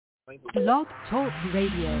Blog Talk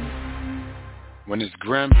Radio. When it's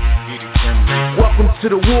grim, be the grim reaper. Welcome to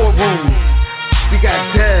the war room. We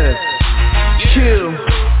got Dev, Chill,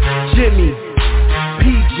 Jimmy,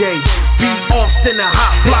 PJ, B. Austin, the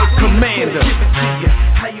hot block commander.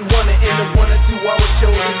 How you wanna end a 1 or 2 hour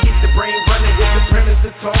show to keep the brain running with the premise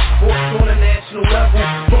to talk sports on a national level.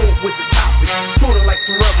 Bold with the topic, sorta like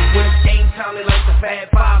the rebels. When it's game time, they like the Fab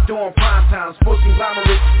Five during prime time. Sports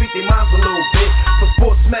conglomerates speak their minds a little bit. For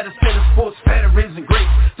sports medicine and sports veterans and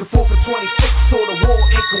greats. The 4 for 26 or the war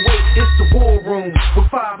in Kuwait. It's the war room with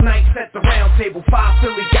 5 nights at the round table. 5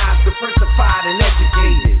 Philly guys diversified and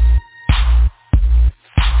educated.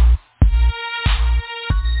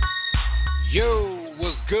 Yo,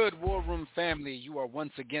 what's good, War Room family? You are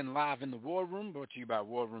once again live in the War Room, brought to you by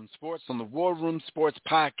War Room Sports on the War Room Sports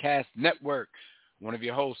Podcast Network. One of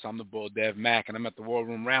your hosts, I'm the Bull Dev Mack, and I'm at the War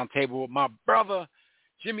Room Roundtable with my brother,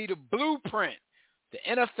 Jimmy the Blueprint. The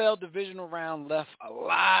NFL divisional round left a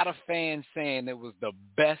lot of fans saying it was the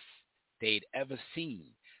best they'd ever seen.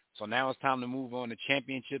 So now it's time to move on to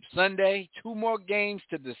Championship Sunday. 2 more games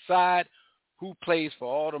to decide who plays for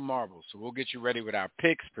all the marbles. So we'll get you ready with our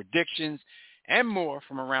picks, predictions, and more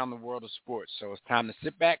from around the world of sports. So it's time to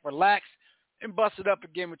sit back, relax, and bust it up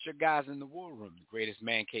again with your guys in the War Room, the greatest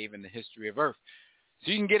man cave in the history of Earth.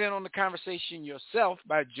 So you can get in on the conversation yourself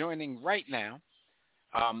by joining right now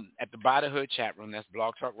at the By the Hood chat room. That's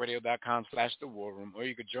blogtalkradio.com/The War Room. Or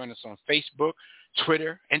you could join us on Facebook,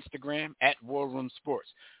 Twitter, Instagram, at War Room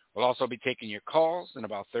Sports. We'll also be taking your calls in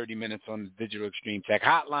about 30 minutes on the Digital Extreme Tech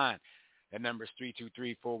Hotline. That number is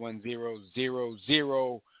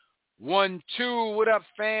 323-410-0012. What up,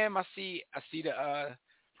 fam? I see the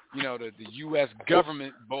the U.S.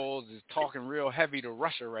 government bulls is talking real heavy to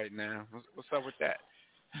Russia right now. What's up with that?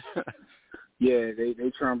 Yeah, they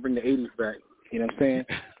trying to bring the 80s back. You know what I'm saying?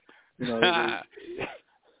 You know,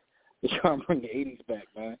 they trying to bring the 80s back,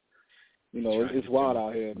 man. You know, it's wild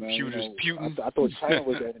out here, man. Putin. I thought China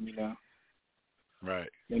was the enemy now. Right.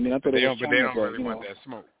 I mean, I thought they it don't, was China, but they don't really you know, want that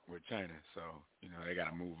smoke with China, so they got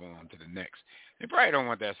to move on to the next. They probably don't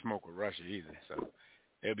want that smoke with Russia either, so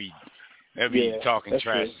they'll be talking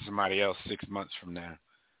trash to somebody else 6 months from now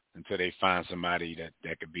until they find somebody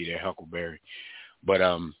that could be their Huckleberry. But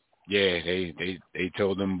they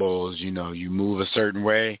told them bulls, you move a certain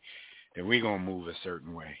way, then we gonna move a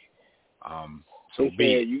certain way. So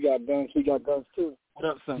they said, you got guns, we got guns too. What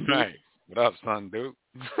up, son? Right. What up, son, dude?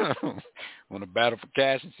 Want to battle for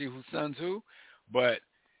cash and see who sons who? But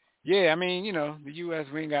yeah, I mean, the U.S.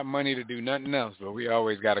 we ain't got money to do nothing else, but we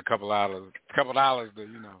always got a couple dollars to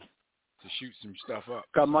to shoot some stuff up.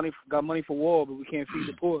 Got money for war, but we can't feed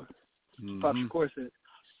the poor. Pop Shakur said.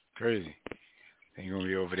 Crazy. They gonna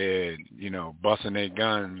be over there, busting their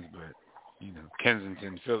guns, but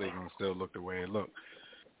Kensington, Philly gonna still look the way it look.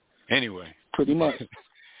 Anyway. Pretty much.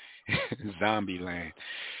 Zombie land.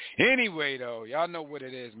 Anyway, though, y'all know what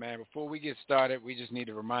it is, man. Before we get started, we just need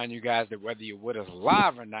to remind you guys that whether you're with us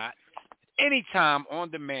live or not, anytime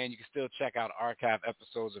on demand, you can still check out archive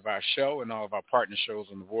episodes of our show and all of our partner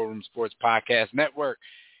shows on the War Room Sports Podcast Network,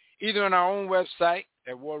 either on our own website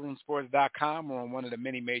at warroomsports.com or on one of the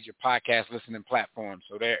many major podcast listening platforms.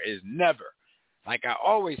 So there is never, like I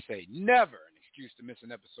always say, never an excuse to miss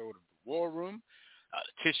an episode of the War Room,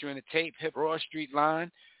 the Tissue and the Tape, Hip Raw Street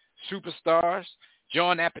Line, Superstars,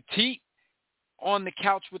 John Appetit, On the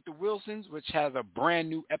Couch with the Wilsons, which has a brand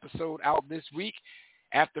new episode out this week,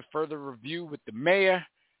 After Further Review with the Mayor,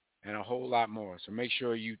 and a whole lot more. So make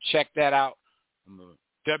sure you check that out on the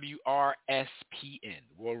WRSPN,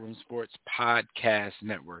 War Room Sports Podcast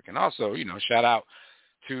Network. And also, shout out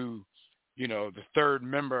to, the third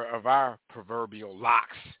member of our proverbial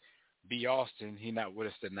locks, B. Austin. He not with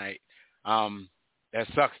us tonight. That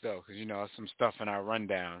sucks, though, because, some stuff in our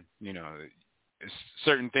rundown, it's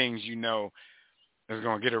certain things, is going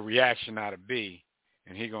to get a reaction out of B,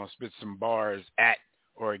 and he going to spit some bars at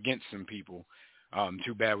or against some people.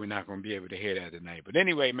 Too bad we're not going to be able to hear that tonight. But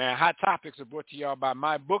anyway, man, Hot Topics are brought to y'all by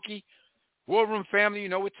MyBookie. War Room family, you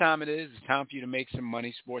know what time it is. It's time for you to make some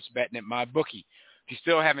money sports betting at MyBookie. If you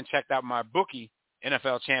still haven't checked out MyBookie,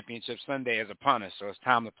 NFL Championship Sunday is upon us, so it's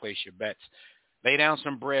time to place your bets. Lay down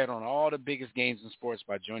some bread on all the biggest games in sports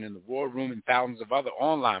by joining the War Room and thousands of other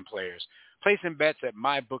online players, placing bets at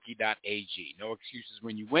mybookie.ag. No excuses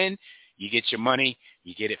when you win. You get your money,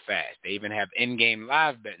 you get it fast. They even have in-game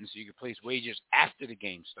live betting so you can place wagers after the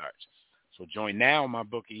game starts. So join now on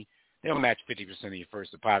MyBookie. They'll match 50% of your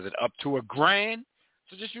first deposit up to $1,000.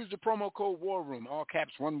 So just use the promo code WARROOM, all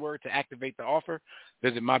caps, one word, to activate the offer.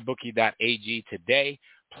 Visit mybookie.ag today.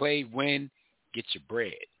 Play, win, get your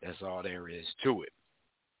bread. That's all there is to it.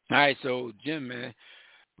 All right, so Jim, man,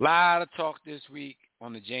 A lot of talk this week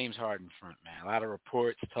on the James Harden front, man. A lot of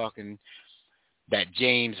reports talking that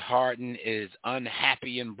James Harden is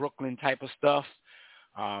unhappy in Brooklyn type of stuff,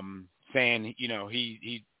 saying,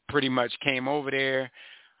 he pretty much came over there.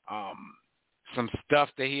 Some stuff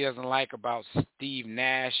that he doesn't like about Steve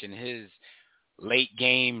Nash and his late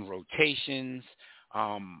game rotations.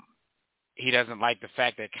 He doesn't like the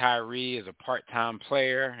fact that Kyrie is a part-time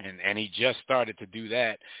player, and he just started to do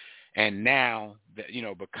that. And now,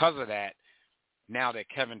 because of that, now that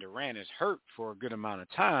Kevin Durant is hurt for a good amount of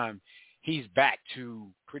time, he's back to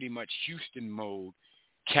pretty much Houston mode,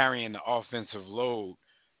 carrying the offensive load,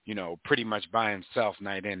 pretty much by himself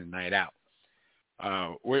night in and night out.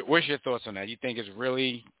 What's your thoughts on that? You think it's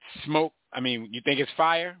really smoke? I mean, you think it's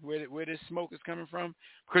fire where this smoke is coming from?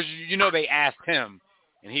 Because, they asked him,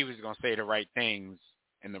 and he was going to say the right things,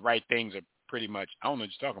 and the right things are pretty much, I don't know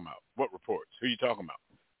what you're talking about. What reports? Who are you talking about?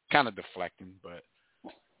 Kind of deflecting, but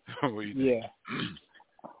what do you think? Yeah.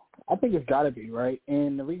 I think it's got to be, right?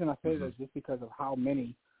 And the reason I say that is just because of how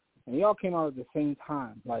many, and they all came out at the same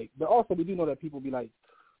time. But also we do know that people be,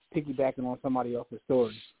 piggybacking on somebody else's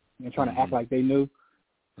story and trying to act like they knew.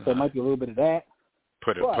 So it might be a little bit of that.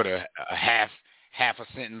 Put a half a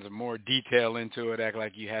sentence of more detail into it, act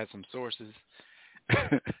like you had some sources.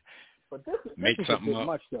 But this is something a bit up.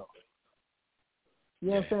 much, though. You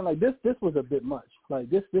know what I'm saying? This was a bit much.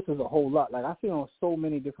 This is a whole lot. I see on so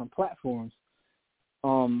many different platforms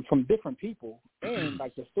from different people, and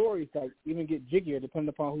the stories even get jiggier depending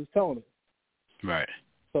upon who's telling it. Right.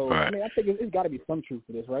 So right. I mean, I think it's got to be some truth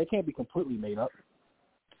to this, right? It can't be completely made up.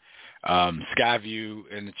 Skyview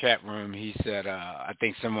in the chat room, he said, I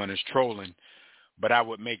think someone is trolling, but I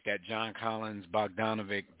would make that John Collins,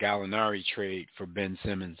 Bogdanovic, Gallinari trade for Ben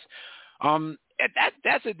Simmons.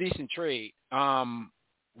 That's a decent trade.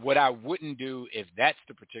 What I wouldn't do if that's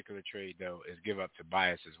the particular trade, though, is give up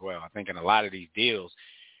Tobias as well. I think in a lot of these deals,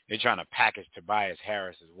 they're trying to package Tobias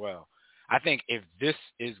Harris as well. I think if this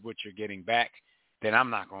is what you're getting back, then I'm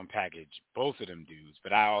not going to package both of them dudes.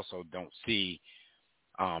 But I also don't see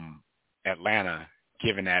Atlanta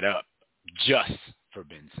giving that up just for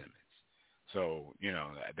Ben Simmons. So,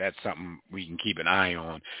 that's something we can keep an eye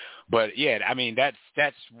on. But, yeah, I mean, that's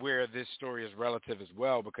where this story is relative as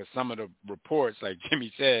well, because some of the reports, like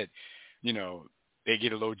Jimmy said, they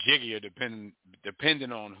get a little jiggier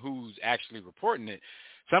depending on who's actually reporting it.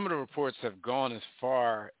 Some of the reports have gone as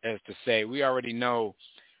far as to say we already know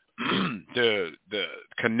the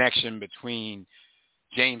connection between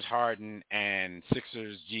James Harden and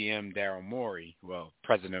Sixers GM Daryl Morey,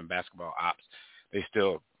 president of basketball ops. They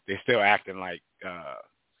still acting like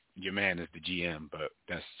your man is the GM, but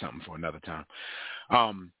that's something for another time.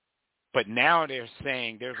 But now they're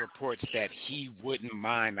saying there's reports that he wouldn't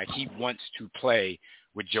mind, he wants to play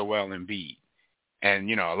with Joel Embiid.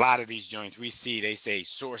 And, a lot of these joints we see, they say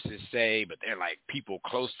sources say, but they're people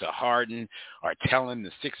close to Harden are telling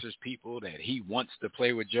the Sixers people that he wants to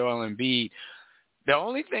play with Joel Embiid. The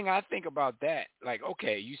only thing I think about that,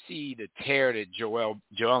 okay, you see the tear that Joel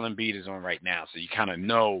Embiid is on right now, so you kind of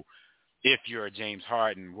know if you're a James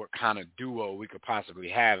Harden, what kind of duo we could possibly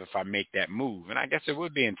have if I make that move. And I guess it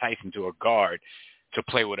would be enticing to a guard to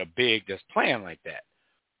play with a big that's playing like that.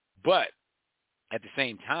 But at the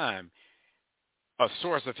same time, a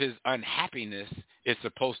source of his unhappiness is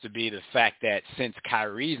supposed to be the fact that since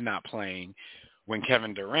Kyrie's not playing, when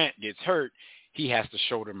Kevin Durant gets hurt, he has to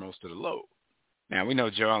shoulder most of the load. Now, we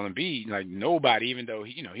know Joel Embiid, nobody, even though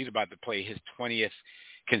he's about to play his 20th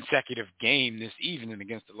consecutive game this evening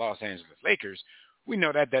against the Los Angeles Lakers, we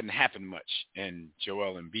know that doesn't happen much in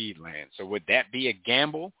Joel Embiid land. So would that be a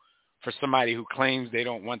gamble for somebody who claims they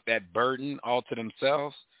don't want that burden all to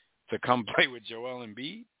themselves to come play with Joel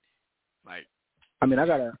Embiid? I mean, I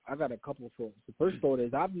got a couple of thoughts. The first thought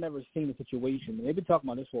is I've never seen a situation, and they've been talking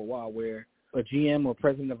about this for a while, where a GM or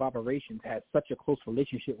president of operations has such a close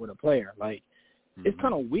relationship with a player. It's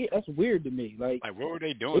kind of weird. That's weird to me. What were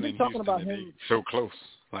they doing in Houston about him so close?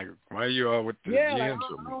 Why are you all with the GM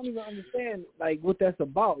so much? I don't even understand what that's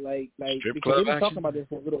about. Because they've been talking about this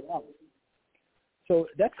for a little while. So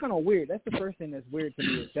that's kind of weird. That's the first thing that's weird to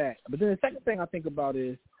me is that. But then the second thing I think about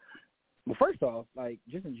is, well, first off,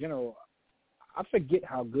 just in general, I forget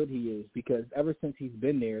how good he is, because ever since he's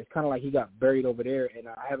been there, it's kind of like he got buried over there, and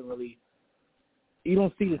I haven't really – you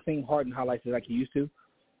don't see the same Harden highlights like you used to.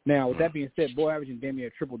 Now, with that being said, boy averaging damn near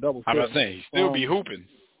a triple-double. I'm not saying he still be hooping,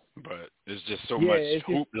 but it's just so much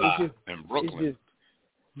hoopla in Brooklyn.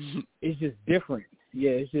 It's just different. Yeah,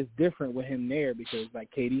 it's just different with him there because,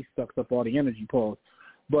 KD sucks up all the energy, Paul.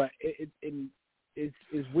 But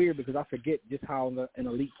it's weird because I forget just how an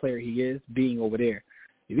elite player he is being over there.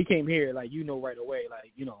 If he came here, like, right away,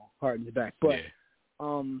 like, Harden's back. But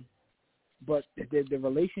but the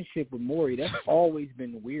relationship with Morey, that's always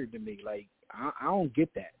been weird to me. Like, I don't get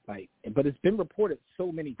that. Like, but it's been reported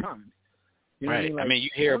so many times. You know what I mean? Like, you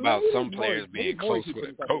hear about some players being close with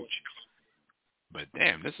a coach. But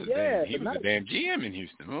damn, he was the damn GM in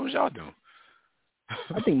Houston. What was y'all doing?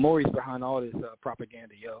 I think Morey's behind all this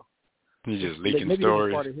propaganda, yo. He's just leaking maybe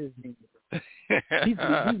stories. Part of his he's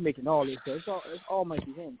making all this stuff. It's all might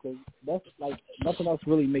be him, because that's like nothing else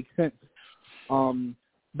really makes sense.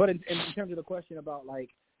 But in terms of the question about like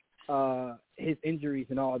his injuries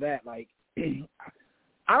and all that, like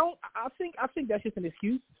I think that's just an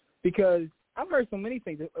excuse, because I've heard so many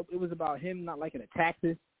things. It was about him not liking the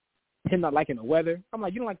taxes, him not liking the weather. I'm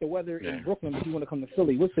like, you don't like the weather in Brooklyn, but you want to come to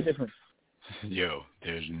Philly. What's the difference? Yo,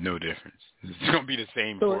 there's no difference. It's gonna be the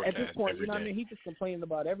same. So at this point, you know what I mean? He's just complaining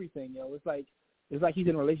about everything, yo. It's like he's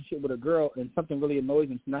in a relationship with a girl and something really annoys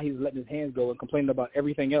him. So now he's letting his hands go and complaining about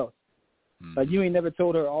everything else. Like, you ain't never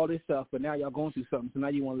told her all this stuff, but now y'all going through something. So now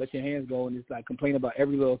you want to let your hands go and it's like complaining about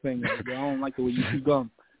every little thing. Like, I don't like the way you chew gum.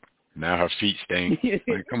 Now her feet stink.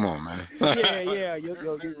 Like, come on, man. yeah. Your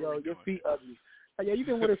feet ugly. Like, yo, you've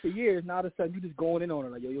been with her for years. Now all of a sudden you just going in on her.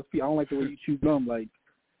 Like, yo, your feet. I don't like the way you chew gum. Like.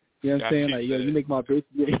 You know what I'm saying? Like, yo, you make my bacon.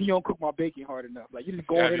 You don't cook my bacon hard enough. Like, you just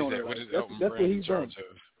going in on it. Like, that's what he's doing.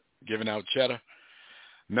 Giving out cheddar.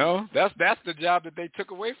 No, that's the job that they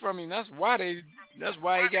took away from him. That's why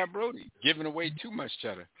he got Brody, giving away too much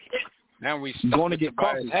cheddar. Now we going to get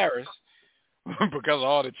Tobias Harris because of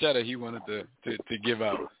all the cheddar he wanted to give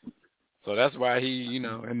out. So that's why he,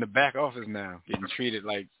 in the back office now, getting treated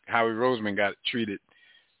like Howie Roseman got treated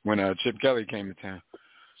when Chip Kelly came to town.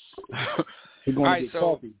 He's going to get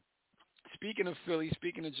coffee. Speaking of Philly,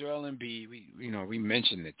 speaking of Joel Embiid, we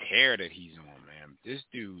mentioned the tear that he's on, man. This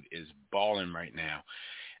dude is balling right now.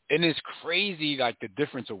 And it's crazy, like, the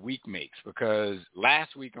difference a week makes, because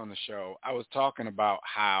last week on the show, I was talking about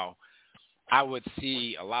how I would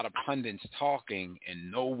see a lot of pundits talking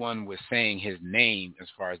and no one was saying his name as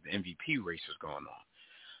far as the MVP race was going on.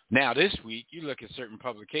 Now, this week, you look at certain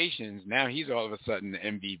publications, now he's all of a sudden the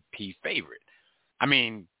MVP favorite. I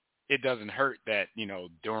mean, it doesn't hurt that,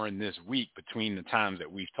 during this week, between the times that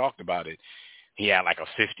we've talked about it, he had like a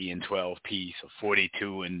 50-12 piece, a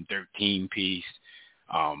 42-13 piece,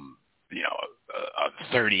 a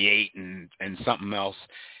 38 and something else.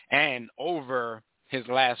 And over his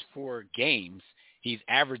last 4 games, he's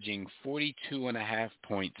averaging 42.5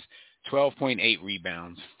 points, 12.8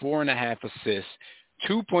 rebounds, 4.5 assists,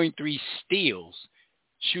 2.3 steals,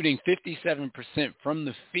 shooting 57% from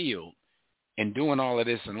the field, and doing all of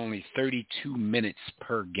this in only 32 minutes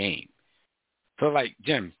per game. So, like,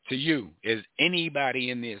 Jim, to you, is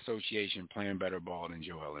anybody in the association playing better ball than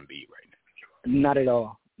Joel Embiid right now? Not at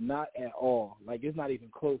all. Not at all. Like, it's not even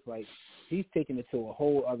close. Like, he's taking it to a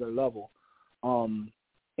whole other level. And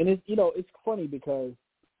it's, it's funny because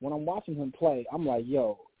when I'm watching him play, I'm like,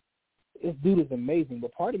 yo, this dude is amazing.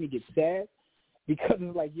 But part of me gets sad because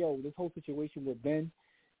it's like, yo, this whole situation with Ben,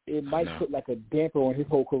 it might put like a damper on his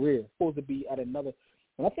whole career. It's supposed to be at another.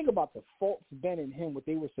 When I think about the faults Ben and him, what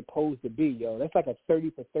they were supposed to be, yo, that's like a 30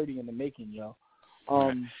 for 30 in the making, yo.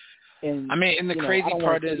 And I mean, and the crazy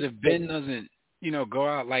part is if Ben doesn't, go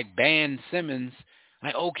out like Ben Simmons,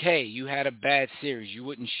 like, okay, you had a bad series, you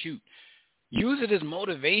wouldn't shoot. Use it as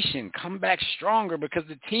motivation. Come back stronger, because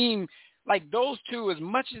the team, like those two, as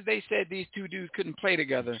much as they said these two dudes couldn't play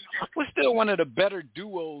together, was still one of the better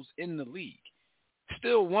duos in the league.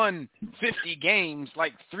 Still won 50 games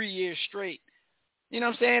like 3 years straight. You know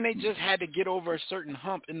what I'm saying? They just had to get over a certain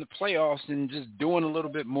hump in the playoffs and just doing a little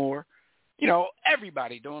bit more.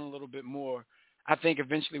 Everybody doing a little bit more, I think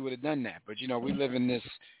eventually would have done that. But, we live in this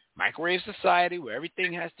microwave society where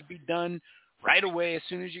everything has to be done right away as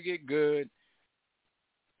soon as you get good.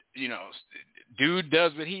 Dude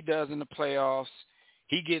does what he does in the playoffs.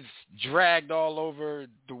 He gets dragged all over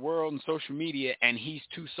the world and social media, and he's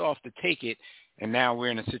too soft to take it. And now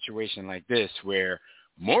we're in a situation like this where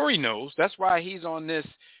Morey knows. That's why he's on this,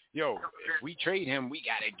 if we trade him, we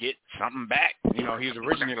got to get something back. He was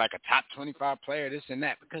originally like a top 25 player, this and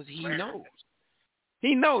that, because he knows.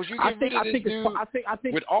 He knows you get rid of this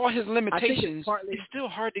dude with all his limitations, it's still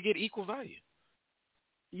hard to get equal value.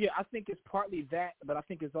 Yeah, I think it's partly that, but I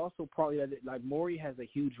think it's also partly that, like, Morey has a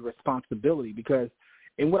huge responsibility because,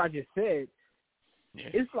 in what I just said,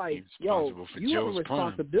 it's like, yo, you have a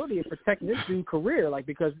responsibility in protecting this dude's career, like,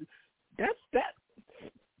 because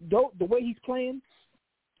the way he's playing,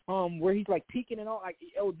 where he's like peaking and all, like,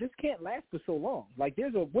 yo, this can't last for so long. Like,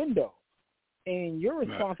 there's a window, and you're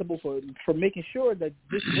responsible for making sure that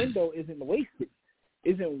this window isn't wasted.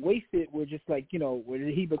 isn't wasted where just like, you know, where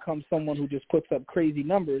he becomes someone who just puts up crazy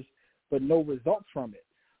numbers but no results from it.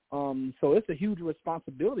 So it's a huge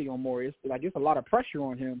responsibility on Morey. It's a lot of pressure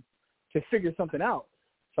on him to figure something out.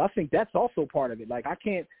 So I think that's also part of it. Like,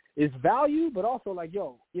 it's value, but also like,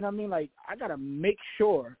 yo, you know what I mean? Like, I got to make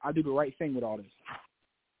sure I do the right thing with all this.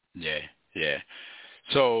 Yeah.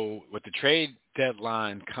 So with the trade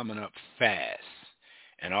deadline coming up fast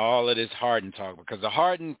and all of this Harden talk, because the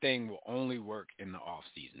Harden thing will only work in the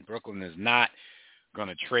offseason. Brooklyn is not going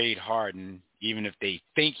to trade Harden even if they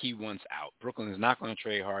think he wants out. Brooklyn is not going to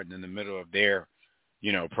trade Harden in the middle of their,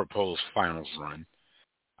 you know, proposed finals run.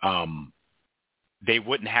 They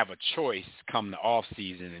wouldn't have a choice come the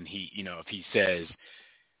offseason and he, you know, if he says,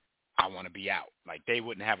 I want to be out. Like, they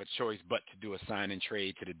wouldn't have a choice but to do a sign and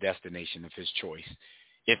trade to the destination of his choice.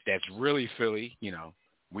 If that's really Philly, you know,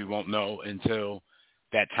 we won't know until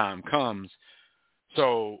that time comes.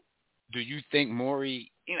 So do you think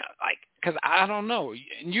Morey, you know, like, because I don't know,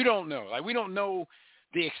 and you don't know. Like, we don't know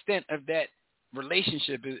the extent of that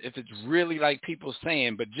relationship, if it's really like people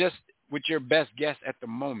saying, but just with your best guess at the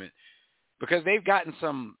moment, because they've gotten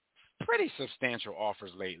some pretty substantial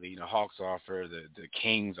offers lately. You know, Hawks offer, the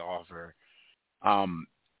Kings offer.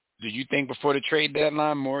 Do you think before the trade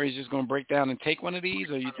deadline, Morey's just going to break down and take one of these,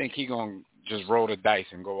 or you think he's going to just roll the dice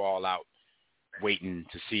and go all out, waiting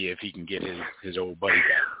to see if he can get his old buddy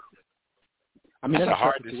back? I mean, that's a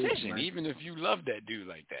hard decision, right? Even if you love that dude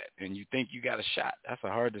like that and you think you got a shot, that's a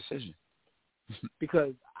hard decision.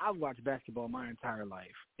 Because I've watched basketball my entire life,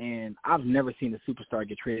 and I've never seen a superstar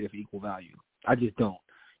get traded for equal value. I just don't.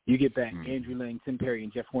 You get back Andrew Lang, Tim Perry,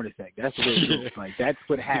 and Jeff Hornacek. That's the way it goes. Like, that's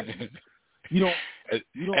what happens. You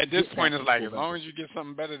don't. At this point, it's like, as long as you get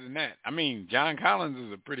something better than that. I mean, John Collins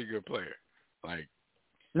is a pretty good player. Like,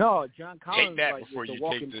 no, John Collins take that like, before you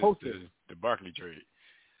take the Barkley trade.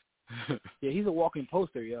 Yeah, he's a walking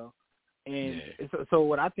poster, yo. And so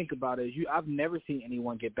what I think about is I've never seen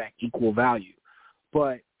anyone get back equal value.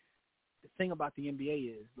 But the thing about the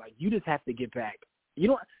NBA is, like, you just have to get back.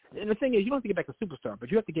 And the thing is, you don't have to get back a superstar, but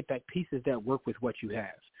you have to get back pieces that work with what you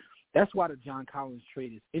have. That's why the John Collins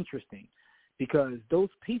trade is interesting, because those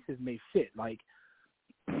pieces may fit. Like,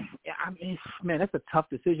 I mean, man, that's a tough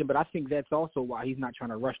decision, but I think that's also why he's not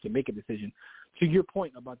trying to rush to make a decision. To your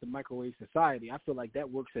point about the microwave society, I feel like that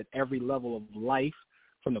works at every level of life,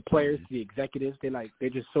 from the players to the executives. They're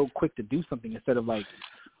just so quick to do something instead of, like,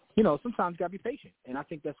 you know, sometimes you got to be patient. And I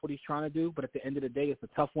think that's what he's trying to do. But at the end of the day, it's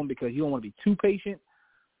a tough one because you don't want to be too patient.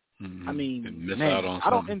 Mm-hmm. I mean, man, I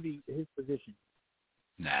don't envy his position.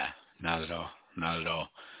 Nah, not at all. Not at all.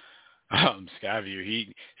 Skyview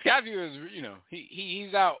is, you know,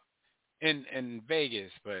 he's out in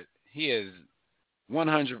Vegas, but he has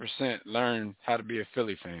 100% learned how to be a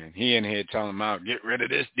Philly fan. He in here telling him out, get rid of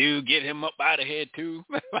this dude, get him up out of here too.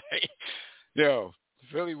 Like, yo,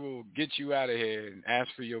 Philly will get you out of here and ask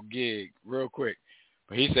for your gig real quick.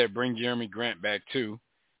 But he said bring Jeremy Grant back too.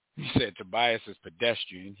 He said Tobias is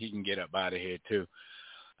pedestrian. He can get up out of here too.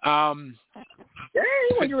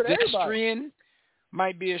 Pedestrian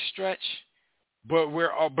might be a stretch, but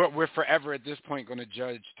we're forever at this point going to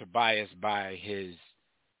judge Tobias by his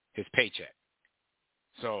paycheck.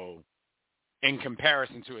 So in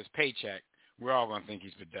comparison to his paycheck, we're all going to think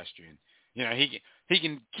he's pedestrian. You know, he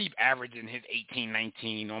can keep averaging his 18,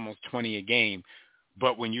 19, almost 20 a game,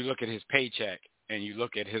 but when you look at his paycheck and you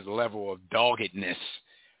look at his level of doggedness,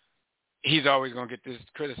 he's always going to get this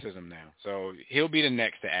criticism now. So he'll be the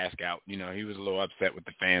next to ask out. You know, he was a little upset with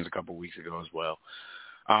the fans a couple of weeks ago as well.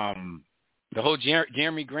 The whole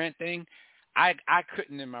Jeremy Grant thing, I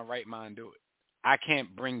couldn't in my right mind do it. I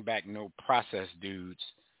can't bring back no process dudes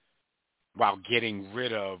while getting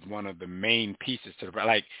rid of one of the main pieces to the –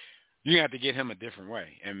 like, you have to get him a different way.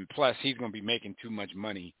 And plus, he's going to be making too much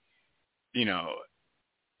money, you know,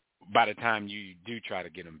 by the time you do try to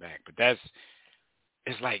get him back. But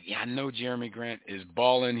it's like, yeah, I know Jeremy Grant is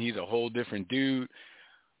balling. He's a whole different dude.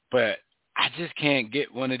 But I just can't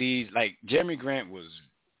get one of these. Like, Jeremy Grant was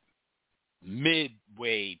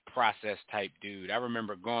midway process type dude. I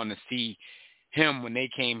remember going to see him when they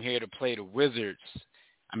came here to play the Wizards.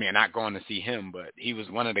 I mean, not going to see him, but he was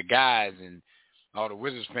one of the guys, and all the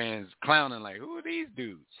Wizards fans clowning like, who are these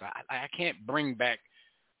dudes? I can't bring back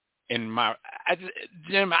Jim,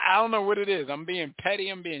 I don't know what it is. I'm being petty.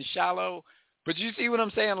 I'm being shallow. But you see what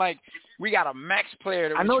I'm saying? Like, we got a max player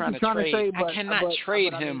that we're trying to trade. I cannot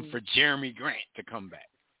trade him for Jeremy Grant to come back.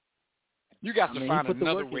 You got to find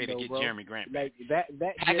another way to get Jeremy Grant back. Like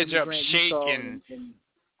that package up Shake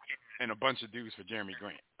and a bunch of dudes for Jeremy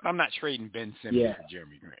Grant. But I'm not trading Ben Simmons for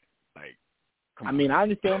Jeremy Grant. Like, I mean, I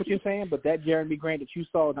understand what you're saying, but that Jeremy Grant that you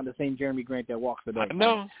saw is not the same Jeremy Grant that walks the dog.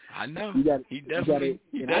 I know. He's definitely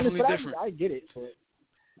different. I get it,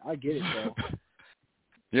 though.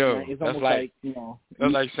 Yo, it's that's almost like you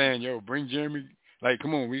that's like saying, yo, bring Jeremy. Like,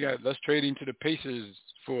 come on, let's trade him to the Pacers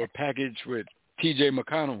for a package with T.J.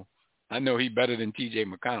 McConnell. I know he's better than T.J.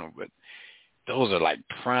 McConnell, but those are like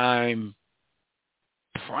prime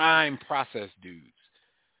process dudes.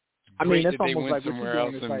 I mean, that's that they almost went like somewhere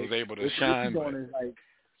else and was able to shine. What you're doing is like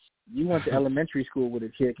you went to elementary school with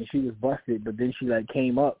a chick and she was busted, but then she like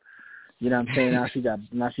came up. You know what I'm saying?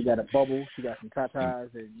 Now she got a bubble. She got some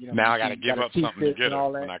tatas, and now I got to give up something to get her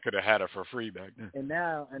when I could have had her for free back then. And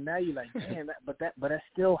now you're like, damn, but that's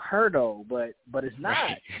still her though. But it's not.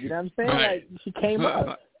 Right. You know what I'm saying? Right. Like she came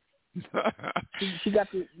up. she got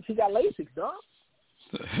LASIK, dog.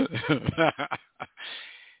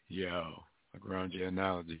 Yo, around your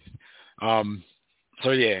analogies.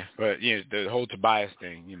 So yeah, but the whole Tobias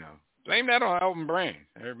thing, blame that on Elton Brand.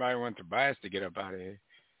 Everybody wants Tobias to get up out of here.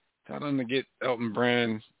 Tell them to get Elton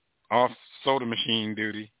Brand off soda machine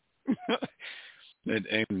duty. and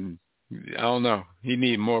I don't know. He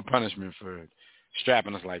need more punishment for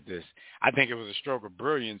strapping us like this. I think it was a stroke of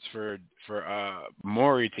brilliance for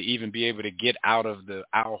Morey to even be able to get out of the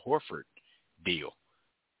Al Horford deal,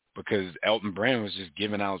 because Elton Brand was just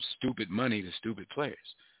giving out stupid money to stupid players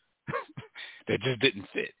that just didn't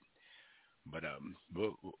fit. But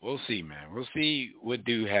we'll see, man. We'll see what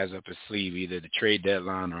dude has up his sleeve, either the trade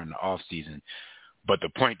deadline or in the off season. But the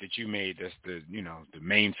point that you made, that's the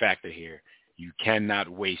main factor here. You cannot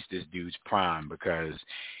waste this dude's prime, because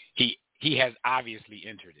he has obviously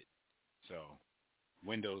entered it. So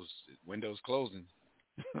windows closing,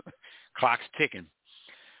 clock's ticking.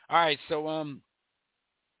 All right, so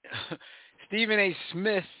Stephen A.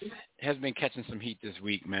 Smith has been catching some heat this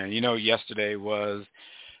week, man. Yesterday was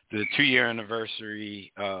the 2-year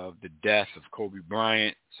anniversary of the death of Kobe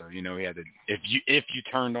Bryant. So, he had to, if you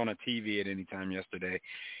turned on a TV at any time yesterday,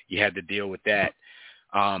 you had to deal with that.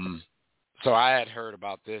 So I had heard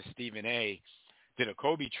about this. Stephen A. did a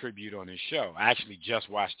Kobe tribute on his show. I actually just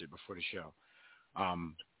watched it before the show.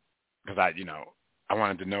 Because I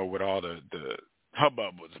wanted to know what all the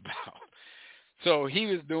hubbub was about. So he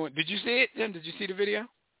was doing, did you see it, Jim? Did you see the video?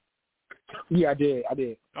 Yeah, I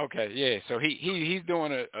did. Okay, yeah. So he's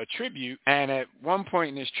doing a tribute, and at one point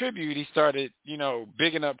in his tribute, he started,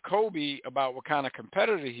 bigging up Kobe about what kind of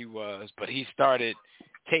competitor he was, but he started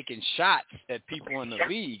taking shots at people in the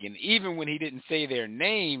league, and even when he didn't say their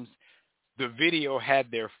names, the video had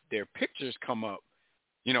their pictures come up,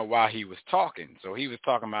 while he was talking. So he was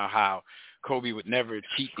talking about how Kobe would never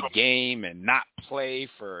cheat the game and not play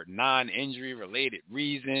for non-injury related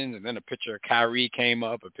reasons. And then a picture of Kyrie came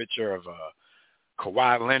up, a picture of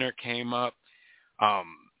Kawhi Leonard came up.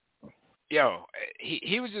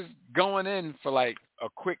 He was just going in for like a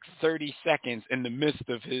quick 30 seconds in the midst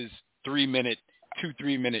of his 3-minute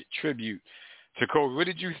tribute to Kobe. What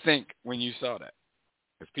did you think when you saw that?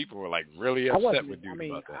 Because people were like really upset with dude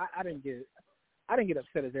about that. I didn't get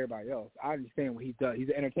upset as everybody else. I understand what he does. He's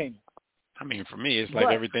an entertainer. I mean, for me, it's like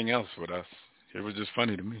everything else with us. It was just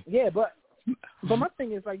funny to me. Yeah, but my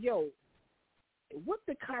thing is like, yo, what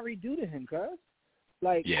did Kyrie do to him, cuz?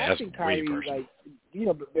 Like, yeah, I think Kyrie, like,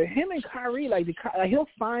 but him and Kyrie, like, he'll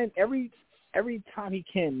find every time he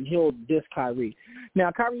can, he'll diss Kyrie. Now,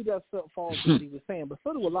 Kyrie does fall into what he was saying, but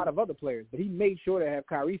so do a lot of other players. But he made sure to have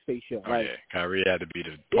Kyrie's face shut. Oh, yeah, Kyrie had to be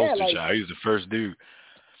the poster child. He was the first dude.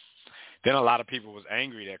 Then a lot of people was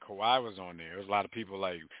angry that Kawhi was on there. There was a lot of people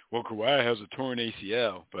like, well, Kawhi has a torn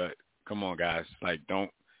ACL. But come on, guys. Like,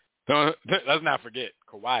 don't let's not forget,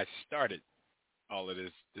 Kawhi started all of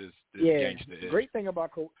this gangster. Great thing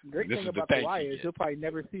about Kawhi is he'll probably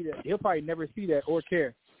never see that. He'll probably never see that or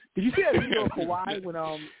care. Did you see that video of Kawhi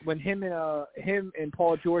when him and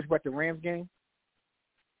Paul George were at the Rams game?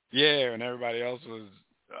 Yeah, and everybody else was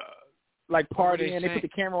like partying, and they put the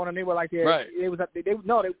camera on him. They were like,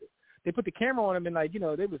 they put the camera on him, and like, they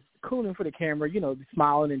was cooling for the camera,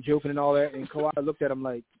 smiling and joking and all that. And Kawhi looked at him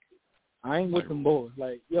like, I ain't with them boys.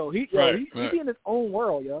 Like, he be in his own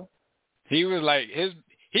world, yo. He was like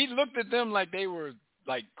he looked at them like they were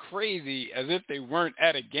like crazy, as if they weren't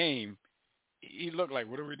at a game. He looked like,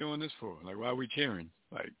 what are we doing this for? Like, why are we cheering?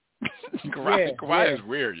 Like, Kawhi is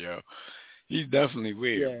weird, yo. He's definitely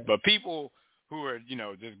weird. Yeah. But people who are,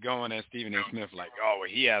 just going at Stephen A. Smith like, oh, well,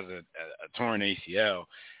 he has a torn ACL.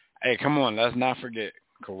 Hey, come on, let's not forget,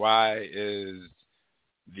 Kawhi is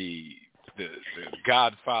the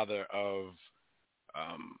godfather of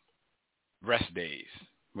rest days.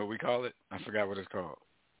 What we call it? I forgot what it's called.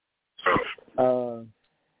 I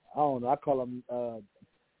don't know. I call him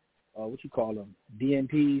what you call them,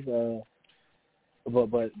 DNPs,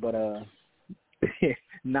 but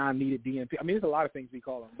non-needed DNP. I mean, there's a lot of things we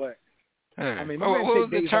call them, but I mean, what was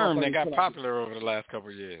the term that got popular over the last couple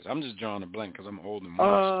of years? I'm just drawing a blank because I'm old and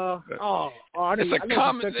washed. It's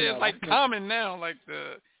like common now, like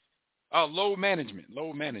the load management.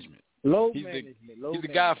 He's the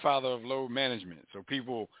godfather of load management. So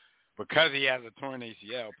people, because he has a torn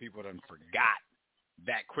ACL, people done forgot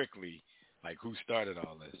that quickly, like who started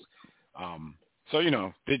all this. So, you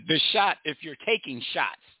know, the shot, if you're taking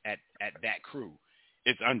shots at that crew,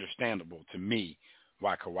 it's understandable to me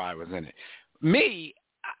why Kawhi was in it. Me,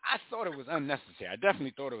 I thought it was unnecessary. I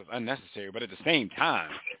definitely thought it was unnecessary, but at the same time,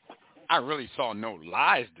 I really saw no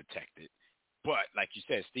lies detected. But like you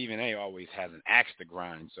said, Stephen A. always has an axe to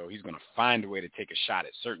grind, so he's going to find a way to take a shot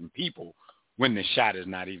at certain people when the shot is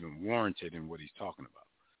not even warranted in what he's talking about.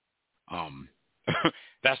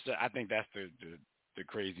 I think that's the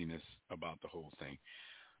craziness about the whole thing.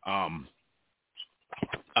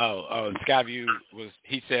 And Skyview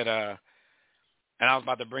he said, and I was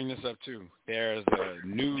about to bring this up too, there's a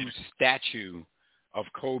new statue of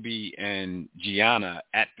Kobe and Gianna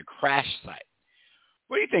at the crash site.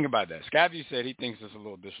 What do you think about that? Skyview said he thinks it's a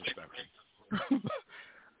little disrespectful.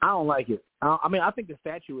 I don't like it. I mean, I think the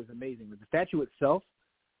statue is amazing. The statue itself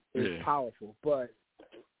is powerful, but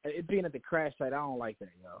it being at the crash site, I don't like that,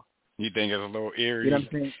 yo. You think it's a little eerie? You know what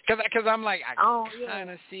I'm saying? Because I'm like, I kind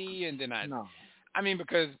of see, and then I mean,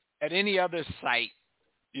 because at any other site,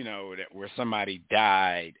 you know, where somebody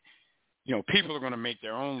died, you know, people are going to make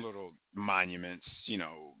their own little monuments, you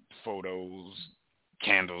know, photos,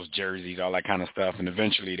 candles, jerseys, all that kind of stuff, and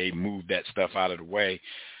eventually they move that stuff out of the way.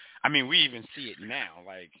 I mean, we even see it now,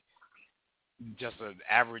 like just an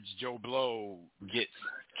average Joe Blow gets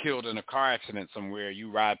killed in a car accident somewhere,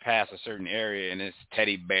 you ride past a certain area and it's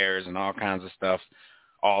teddy bears and all kinds of stuff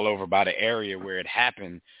all over by the area where it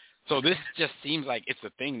happened. So this just seems like it's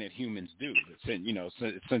a thing that humans do. You know,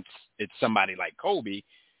 since it's somebody like Kobe,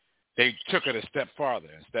 they took it a step farther.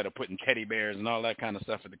 Instead of putting teddy bears and all that kind of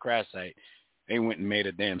stuff at the crash site, they went and made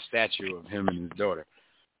a damn statue of him and his daughter.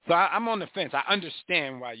 So I'm on the fence. I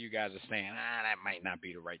understand why you guys are saying, that might not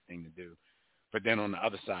be the right thing to do. But then on the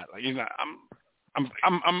other side, like, you know,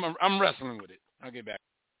 I'm wrestling with it. I'll get back.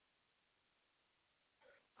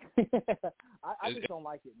 I just don't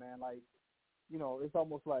like it, man. Like, you know, it's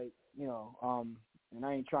almost like, you know, and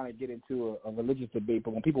I ain't trying to get into a religious debate,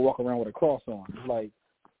 but when people walk around with a cross on, it's like,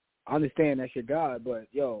 I understand that's your God, but,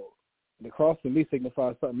 yo, the cross to me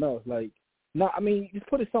signifies something else. Like, no, I mean, just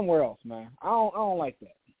put it somewhere else, man. I don't like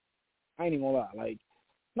that. I ain't even gonna lie. Like,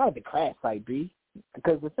 not at the crash site, B.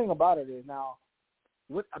 Because the thing about it is now,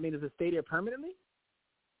 does it stay there permanently?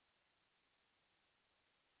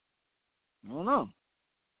 I don't know.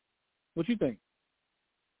 What you think?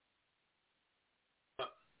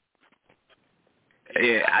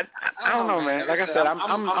 Yeah, I don't know, man. Like I said,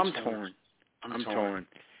 I'm torn. I'm torn.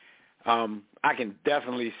 I can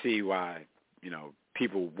definitely see why, you know,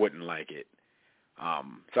 people wouldn't like it.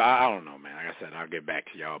 So I don't know, man. Like I said, I'll get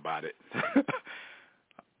back to y'all about it.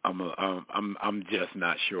 I'm just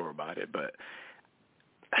not sure about it, but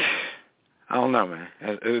I don't know, man.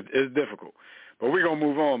 It's difficult. But we're gonna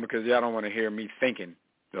move on because y'all don't want to hear me thinking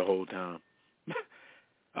the whole time.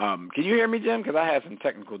 Can you hear me, Jim? Because I had some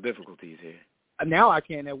technical difficulties here. Now I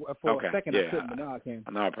can. For a second I couldn't, but now I can.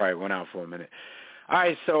 I know I probably went out for a minute. All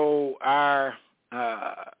right, so our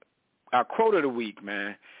quote of the week,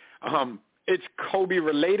 man. It's Kobe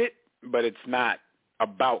related, but it's not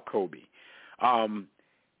about Kobe.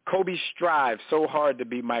 Kobe strives so hard to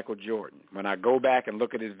be Michael Jordan. When I go back and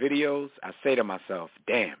look at his videos, I say to myself,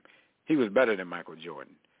 damn, he was better than Michael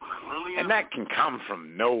Jordan. And that can come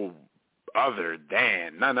from none other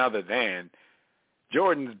than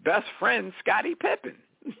Jordan's best friend, Scottie Pippen.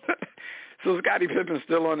 So Scottie Pippen's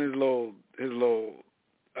still on his little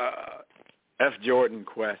F. Jordan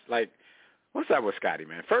quest. Like, what's up with Scottie,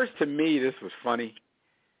 man? First, to me, this was funny.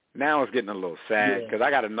 Now it's getting a little sad because I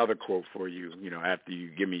got another quote for you, you know, after you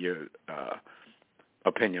give me your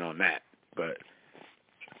opinion on that. But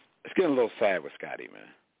it's getting a little sad with Scottie, man.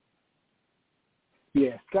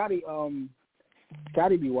 Yeah, Scottie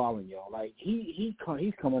be wilding, yo. Like he's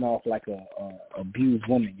coming off like a abused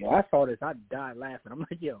woman, yo. I saw this, I died laughing. I'm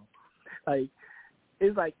like, yo, like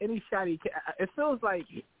it's like any shot he. It feels like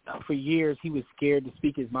for years he was scared to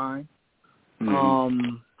speak his mind.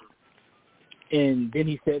 Mm-hmm. And then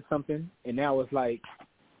he said something, and now it's like,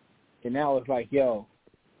 yo,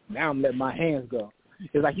 now I'm letting my hands go.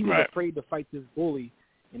 It's like he was afraid to fight this bully,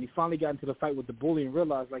 and he finally got into the fight with the bully and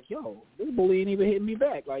realized, like, yo, this bully ain't even hitting me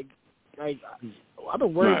back. Like I've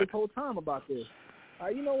been worried this whole time about this.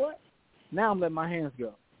 You know what? Now I'm letting my hands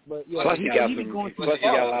go. But plus he got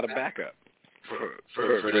a lot of backup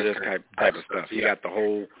for this type of stuff. He got the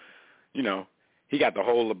whole, he got the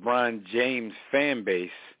whole LeBron James fan base.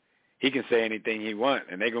 He can say anything he wants,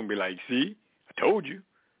 and they're gonna be like, "See, I told you,"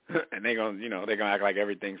 and they're gonna act like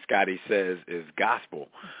everything Scotty says is gospel.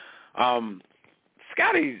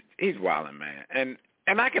 Scotty's wilding, man,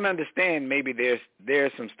 and I can understand maybe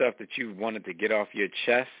there's some stuff that you wanted to get off your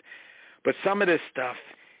chest, but some of this stuff,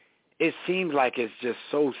 it seems like it's just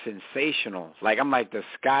so sensational. Like, I'm like, does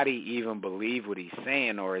Scotty even believe what he's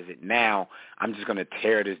saying, or is it now I'm just gonna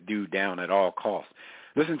tear this dude down at all costs?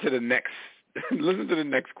 Listen to the next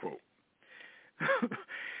quote.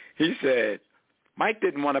 He said, Mike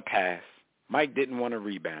didn't want to pass. Mike didn't want to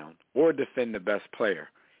rebound or defend the best player.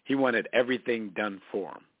 He wanted everything done for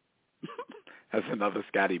him. That's another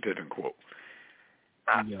Scottie Pippen quote.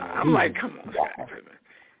 I'm like, come on, Scottie Pippen.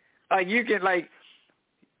 Like, you can, like,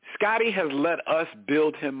 Scotty has let us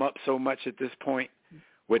build him up so much at this point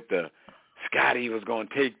with the Scotty was going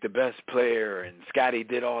to take the best player and Scotty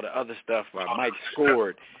did all the other stuff while Mike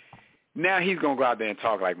scored. Now he's going to go out there and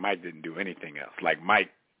talk like Mike didn't do anything else. Like Mike,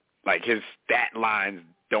 like his stat lines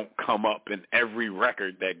don't come up in every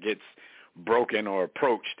record that gets broken or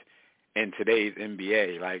approached in today's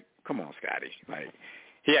NBA. Like, come on, Scotty. Like,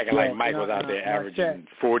 he acting like Mike was out there averaging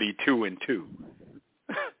 42 and 2.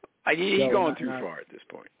 Like, he's going too far at this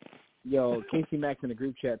point. Yo, Casey Max in the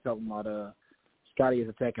group chat talking about Scotty is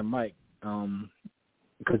attacking Mike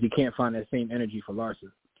because he can't find that same energy for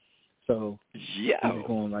Larson. So he's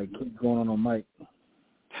going on Mike.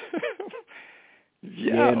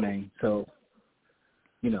 Yeah, man. So,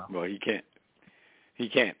 Well, he can't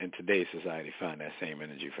in today's society find that same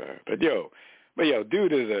energy for her. But yo,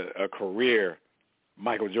 dude is a career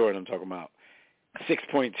Michael Jordan. I'm talking about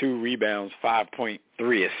 6.2 rebounds, 5.3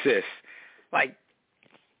 assists. Like,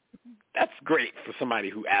 that's great for somebody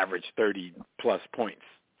who averaged 30 plus points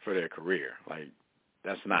for their career. Like,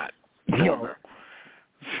 that's not normal.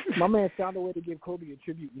 My man found a way to give Kobe a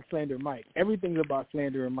tribute and slander Mike. Everything's about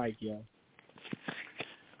slandering Mike, yo.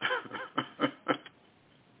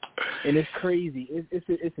 And it's crazy.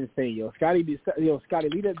 It's insane, yo. Scotty, leave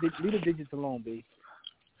the digits alone, babe.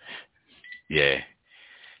 Yeah,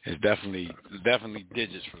 it's definitely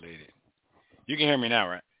digits related. You can hear me now,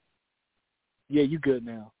 right? Yeah, you good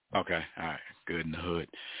now. Okay, all right, good in the hood.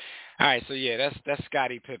 All right, so yeah, that's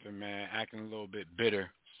Scottie Pippen, man, acting a little bit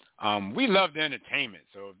bitter. We love the entertainment,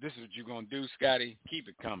 so if this is what you're gonna do, Scotty, keep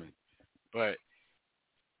it coming. But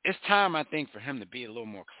it's time, I think, for him to be a little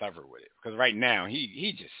more clever with it, because right now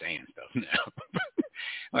he just saying stuff now.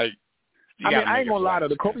 Like, I ain't gonna lie though,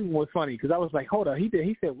 the Kobe one was funny because I was like, hold on, he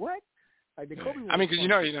said what? Like the Kobe one. I mean, because he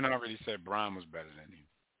done already said Bron was better than him.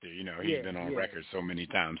 He's been on record so many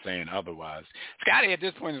times saying otherwise. Scotty at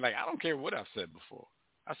this point is like, I don't care what I've said before.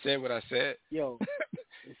 I said what I said. Yo,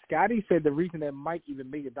 Scotty said the reason that Mike even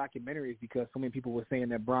made a documentary is because so many people were saying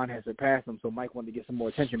that Bron had surpassed him, so Mike wanted to get some more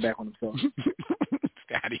attention back on himself.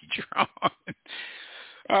 Scotty drawn.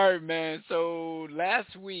 All right, man. So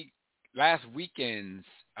last weekend's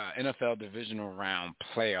NFL divisional round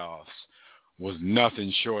playoffs was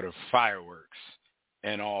nothing short of fireworks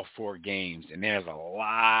in all 4 games. And there's a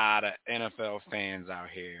lot of NFL fans out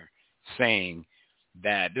here saying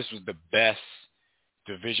that this was the best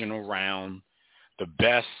divisional round, the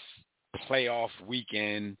best playoff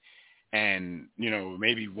weekend, and,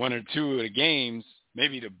 maybe 1 or 2 of the games,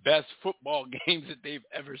 maybe the best football games that they've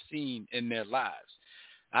ever seen in their lives.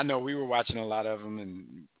 I know we were watching a lot of them,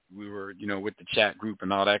 and we were, with the chat group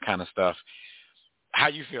and all that kind of stuff. How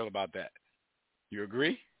you feel about that? You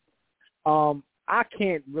agree? I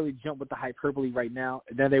can't really jump with the hyperbole right now.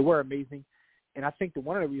 They were amazing. And I think that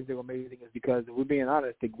one of the reasons they were amazing is because, if we're being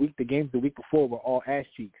honest, the games the week before were all ass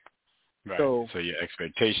cheeks. Right. So your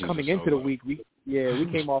expectations coming into the week, we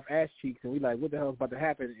came off ass cheeks, and we like, what the hell is about to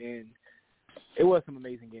happen? And it was some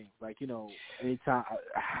amazing games. Like, anytime,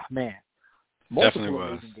 man, multiple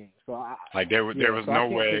amazing games. So there was no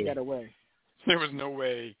way. There was no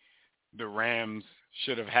way the Rams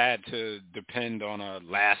should have had to depend on a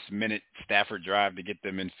last-minute Stafford drive to get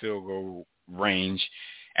them in field goal range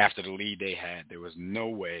after the lead they had. There was no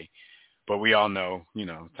way. But we all know,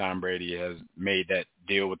 Tom Brady has made that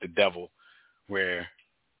deal with the devil where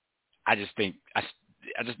I just think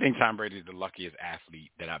Tom Brady is the luckiest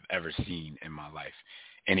athlete that I've ever seen in my life.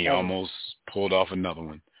 And he almost pulled off another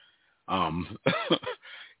one.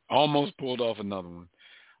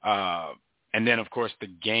 And then, of course, the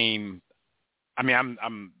game, I mean,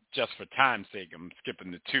 I'm just for time's sake, I'm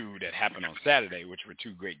skipping the 2 that happened on Saturday, which were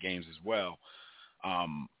 2 great games as well.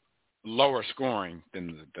 lower scoring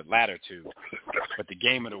than the latter two. But the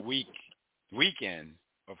game of the weekend,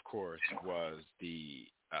 of course, was the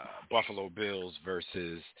Buffalo Bills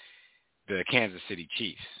versus the Kansas City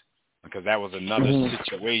Chiefs, because that was another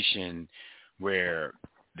situation where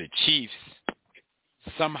the Chiefs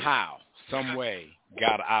somehow, some way,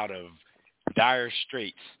 got out of dire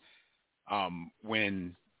straits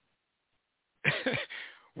when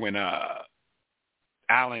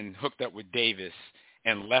Allen hooked up with Davis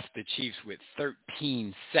and left the Chiefs with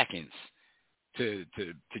 13 seconds to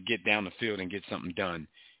get down the field and get something done.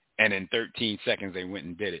 And in 13 seconds, they went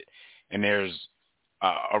and did it. And there's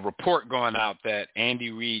a report going out that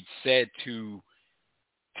Andy Reid said to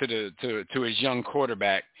his young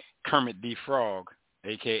quarterback, Kermit D. Frog,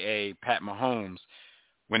 a.k.a. Pat Mahomes,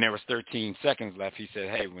 when there was 13 seconds left, he said,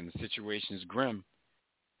 hey, when the situation's grim,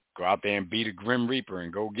 go out there and beat a Grim Reaper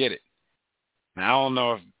and go get it. Now, I don't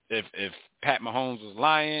know if Pat Mahomes was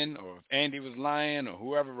lying or if Andy was lying or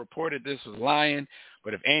whoever reported this was lying,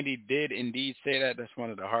 but if Andy did indeed say that, that's one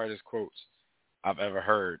of the hardest quotes I've ever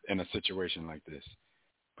heard in a situation like this,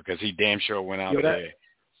 because he damn sure went out there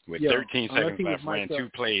with 13 seconds left, ran two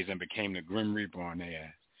plays, and became the Grim Reaper on their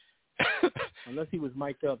ass. Unless he was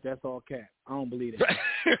mic'd up, that's all cap. I don't believe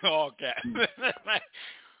it. All cap.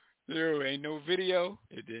 There ain't no video.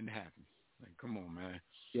 It didn't happen. Like, come on, man.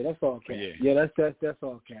 Yeah, that's all cap. Yeah, that's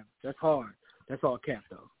all cap. That's hard. That's all cap,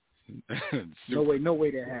 though. No way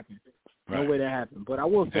that happened. Right. No way that happened. But I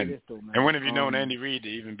will say this, though, man. And when have you known Andy Reid to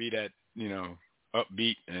even be that,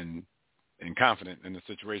 upbeat and confident in a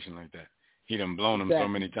situation like that? He done blown him so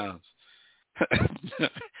many times.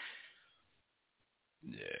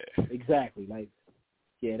 Yeah. Exactly. Like,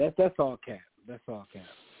 yeah, that's all cap. That's all cap.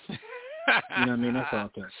 You know what I mean? That's all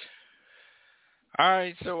cap. All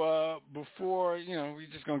right, so before, we're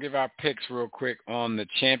just going to give our picks real quick on the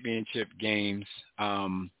championship games.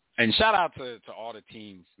 And shout out to all the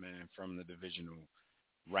teams, man, from the divisional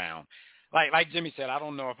round. Like Jimmy said, I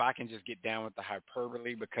don't know if I can just get down with the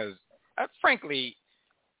hyperbole because, frankly,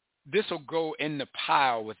 this will go in the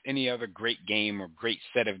pile with any other great game or great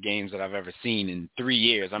set of games that I've ever seen in 3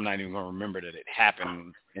 years. I'm not even going to remember that it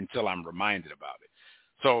happened until I'm reminded about it.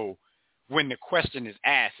 So when the question is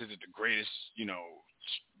asked, is it the greatest,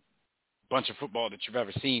 bunch of football that you've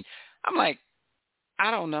ever seen? I'm like,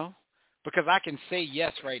 I don't know, because I can say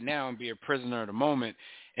yes right now and be a prisoner of the moment,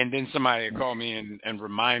 and then somebody will call me and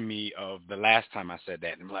remind me of the last time I said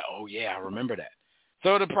that, and I'm like, oh, yeah, I remember that.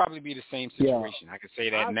 So it'll probably be the same situation. Yeah. I can say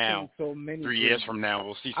that now. 3 years from now,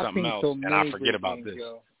 we'll see something else, and I'll forget about this.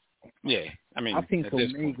 Yo. Yeah, I mean, I've seen so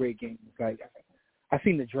many great games. Like, I've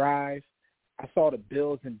seen the drive. I saw the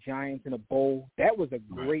Bills and Giants in a bowl. That was a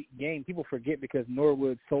great game. People forget because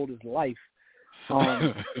Norwood sold his life.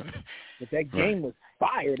 But that game was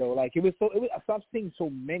fire, though. Like, I've seen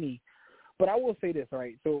so many. But I will say this, all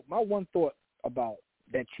right? So my one thought about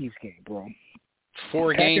that Chiefs game, bro.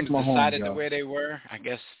 4 games decided the way they were. I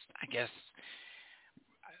guess.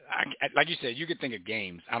 Like you said, you could think of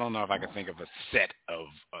games. I don't know if I could think of a set of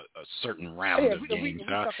a certain round of games.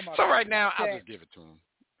 So right now, I'll just give it to them.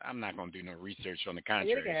 I'm not going to do no research on the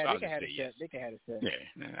contrary. Yeah, so I'll just say yes. They can have a set.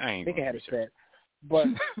 Yeah, I ain't they can have a set. But,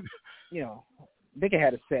 they can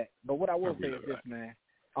have a set. But what I will say is this, man.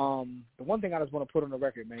 The one thing I just want to put on the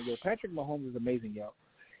record, man, Patrick Mahomes is amazing, yo.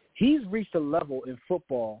 He's reached a level in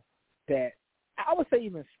football that I would say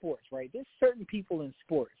even sports, right? There's certain people in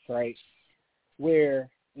sports, right, where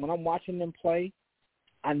when I'm watching them play,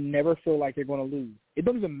 I never feel like they're going to lose. It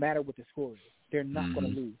doesn't even matter what the score is. They're not going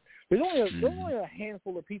to lose. There's only a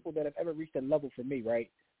handful of people that have ever reached that level for me, right?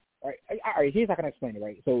 All right, here's how I can explain it,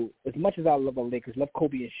 right? So as much as I love the Lakers, love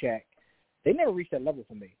Kobe and Shaq, they never reached that level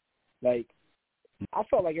for me. Like, I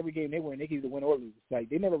felt like every game they were in, they could either win or lose. Like,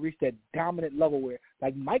 they never reached that dominant level where,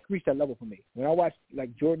 like, Mike reached that level for me. When I watched,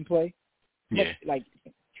 like, Jordan play, like,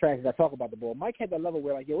 trash as I talk about the ball, Mike had that level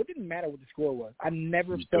where, like, it didn't matter what the score was. I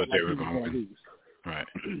never felt like he was going to lose. Right.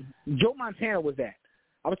 Joe Montana was that.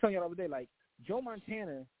 I was telling you the other day, like, Joe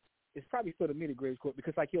Montana is probably still to me the greatest quarterback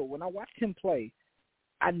because, like, when I watched him play,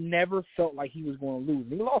 I never felt like he was going to lose.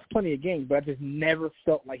 He lost plenty of games, but I just never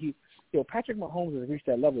felt like Patrick Mahomes has reached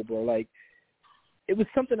that level, bro. Like, it was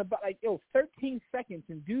something about, like, 13 seconds,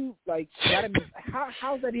 and dude, like,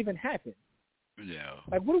 how's that even happen? Yeah.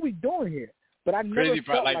 Like, what are we doing here? But I never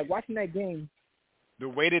felt like watching that game. The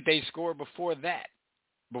way that they scored before that,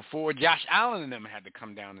 before Josh Allen and them had to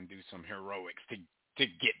come down and do some heroics to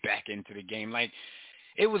get back into the game, like,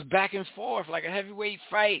 it was back and forth like a heavyweight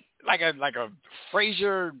fight, like a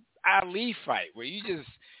Frazier Ali fight where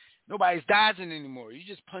nobody's dodging anymore. You're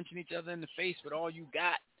just punching each other in the face with all you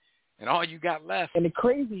got and all you got left. And the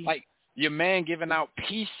crazy, like, your man giving out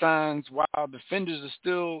peace signs while defenders are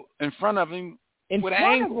still in front of him with an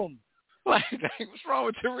front angle. of him. Like, what's wrong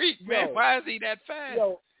with Tariq, man? Why is he that fast?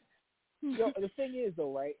 Yo, the thing is,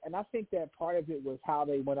 though, right, and I think that part of it was how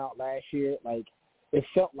they went out last year. Like, it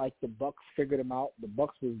felt like the Bucks figured him out. The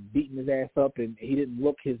Bucks was beating his ass up, and he didn't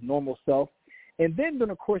look his normal self. And then during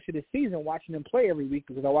the course of the season, watching him play every week,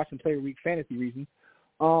 because I watch him play every week fantasy reasons,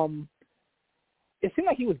 it seemed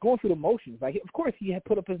like he was going through the motions. Like, of course, he had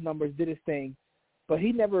put up his numbers, did his thing, but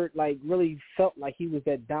he never, like, really felt like he was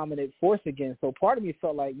that dominant force again. So part of me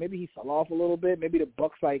felt like maybe he fell off a little bit. Maybe the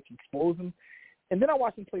Bucks, like, exposed him. And then I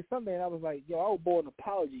watched him play Sunday, and I was like, yo, I owe Bo an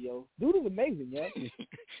apology, yo. Dude is amazing, yo. He's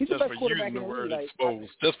just the best for quarterback using in the the word league. exposed. Like,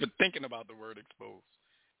 just for thinking about the word exposed.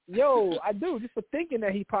 Yo, I do. Just for thinking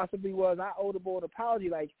that he possibly was. I owe the Bo an apology.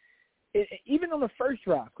 Like, even on the first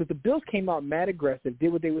drive, because the Bills came out mad aggressive,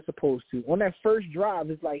 did what they were supposed to. On that first drive,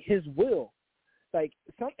 it's like his will. Like,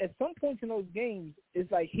 at some points in those games,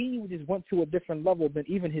 it's like he just went to a different level than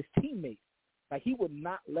even his teammates. Like, he would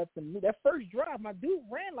not let them move. That first drive, my dude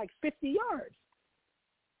ran like 50 yards.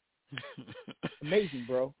 Amazing,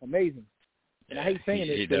 bro. Amazing. And I hate saying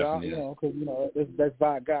this, because that's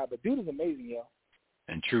by God. But dude is amazing, yo.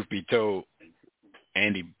 And truth be told,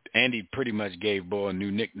 Andy pretty much gave Bo a new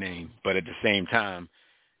nickname, but at the same time,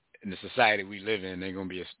 in the society we live in, they're gonna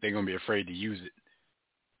be afraid to use it,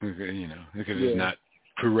 because it's not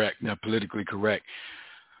correct, not politically correct.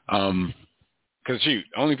 Because shoot,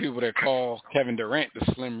 only people that call Kevin Durant the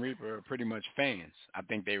Slim Reaper are pretty much fans. I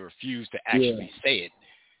think they refuse to actually say it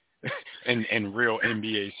in real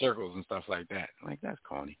NBA circles and stuff like that. Like, that's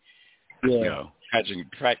corny. Yeah.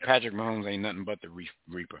 Patrick Mahomes ain't nothing but the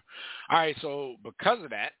Reaper. All right, so because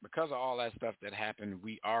of all that stuff that happened,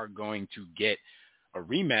 we are going to get a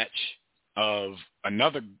rematch of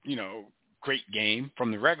another, great game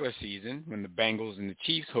from the regular season when the Bengals and the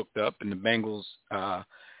Chiefs hooked up, and the Bengals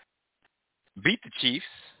beat the Chiefs,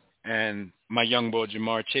 and my young boy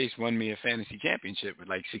Jamar Chase won me a fantasy championship with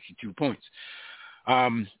like 62 points.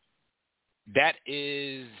 That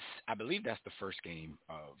is, I believe that's the first game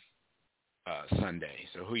of Sunday.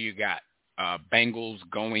 So who you got? Bengals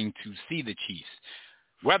going to see the Chiefs.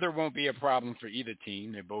 Weather won't be a problem for either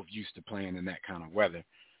team. They're both used to playing in that kind of weather.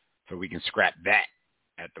 So we can scrap that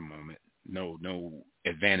at the moment. No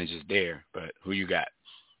advantages there. But who you got?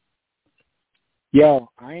 Yo,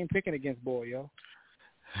 I ain't picking against Boy, yo.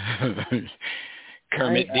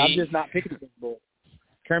 Kermit D. I'm just not picking against Boy.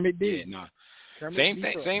 Kermit D. Yeah, no. Same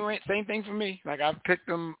thing for me. Like, I've picked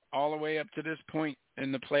them all the way up to this point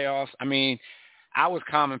in the playoffs. I mean, I was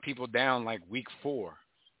calming people down like week 4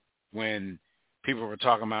 when people were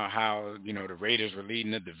talking about how, the Raiders were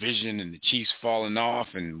leading the division and the Chiefs falling off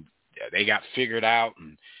and they got figured out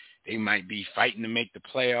and they might be fighting to make the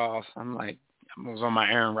playoffs. I'm like, I was on my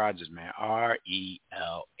Aaron Rodgers, man. RELAX.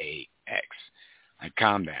 Like,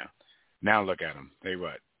 calm down. Now look at them. They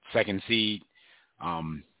what? 2nd seed.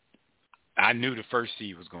 I knew the 1st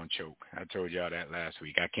seed was going to choke. I told y'all that last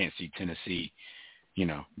week. I can't see Tennessee,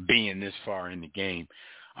 being this far in the game.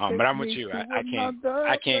 But I'm with you. I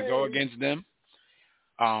can't go against them.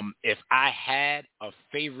 If I had a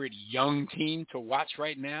favorite young team to watch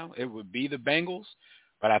right now, it would be the Bengals.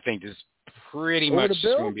 But I think this pretty much is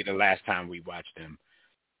going to be the last time we watch them.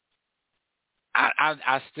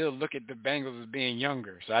 I still look at the Bengals as being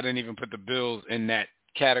younger, so I didn't even put the Bills in that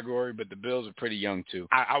category, but the Bills are pretty young too.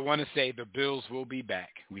 I want to say the Bills will be back.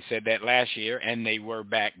 We said that last year, and they were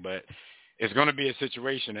back, but it's going to be a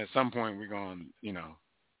situation at some point we're going to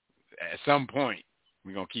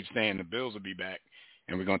keep saying the Bills will be back,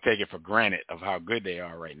 and we're going to take it for granted of how good they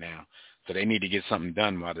are right now. So they need to get something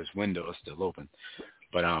done while this window is still open.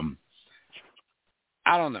 But I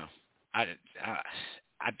don't know. I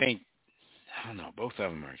think, I don't know, both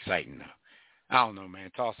of them are exciting though. I don't know, man.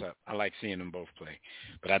 Toss up. I like seeing them both play.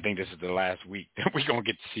 But I think this is the last week that we're going to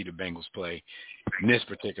get to see the Bengals play in this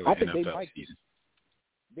particular NFL season.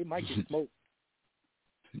 They might get smoked.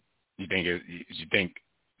 You think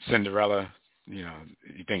Cinderella, you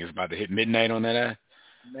think it's about to hit midnight on that eye?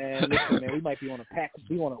 Man, listen, man, we might be on a pack.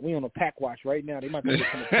 We on a pack watch right now. They might be on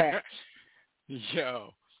a pack.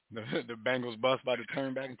 Yo, the Bengals bus about to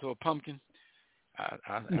turn back into a pumpkin.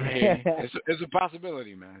 I hear you. It's a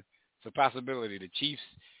possibility, man. It's a possibility. The Chiefs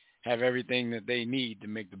have everything that they need to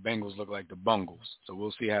make the Bengals look like the Bungles. So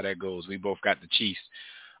we'll see how that goes. We both got the Chiefs.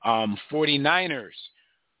 49ers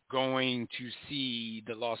going to see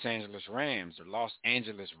the Los Angeles Rams. The Los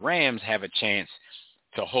Angeles Rams have a chance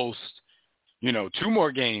to host, 2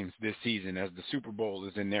 more games this season as the Super Bowl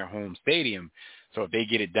is in their home stadium. So if they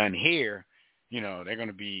get it done here, they're going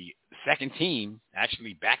to be the second team,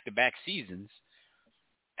 actually back-to-back seasons,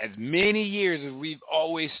 as many years as we've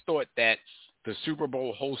always thought that the Super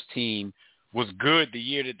Bowl host team was good the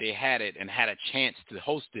year that they had it and had a chance to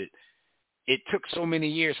host it, it took so many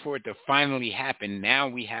years for it to finally happen. Now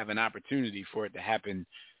we have an opportunity for it to happen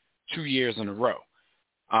 2 years in a row.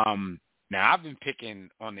 Now, I've been picking,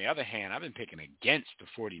 on the other hand, I've been picking against the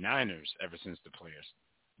 49ers ever since the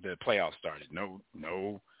playoffs started. No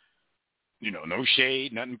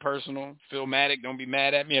shade, nothing personal. Phil Matic, don't be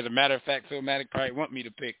mad at me. As a matter of fact, Phil Matic probably want me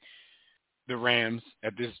to pick the Rams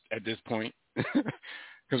at this point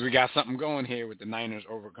because we got something going here with the Niners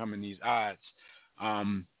overcoming these odds.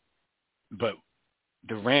 But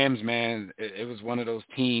the Rams, man, it was one of those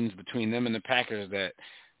teams between them and the Packers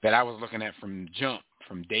that I was looking at from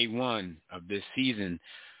day one of this season.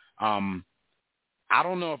 I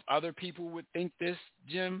don't know if other people would think this,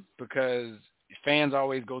 Jim, because fans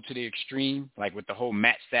always go to the extreme, like with the whole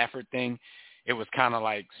Matt Stafford thing. It was kind of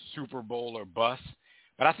like Super Bowl or bust.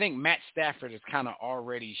 But I think Matt Stafford has kind of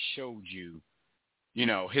already showed you,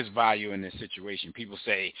 his value in this situation. People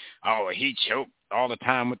say, oh, he choked all the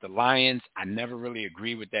time with the Lions. I never really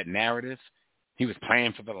agree with that narrative. He was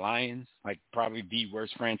playing for the Lions, like probably the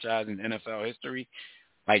worst franchise in NFL history.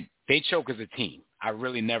 Like, they choke as a team. I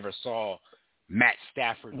really never saw Matt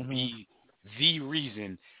Stafford be the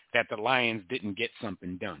reason that the Lions didn't get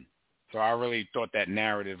something done. So I really thought that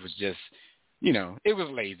narrative was just, it was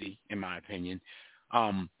lazy, in my opinion.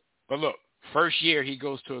 But look, first year he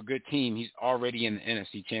goes to a good team, he's already in the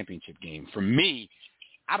NFC Championship game. For me,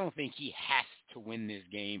 I don't think he has to win this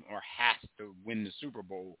game or has to win the Super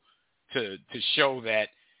Bowl to show that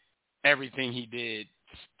everything he did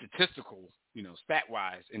statistical,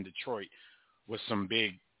 stat-wise in Detroit was some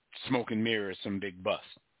big smoke and mirrors, some big bust.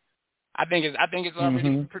 I think it's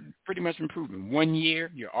already pretty much improving. 1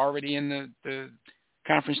 year, you're already in the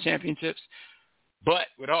conference championships. But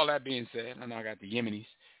with all that being said, I know I got the Yemenis.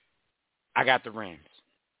 I got the Rams.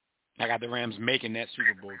 I got the Rams making that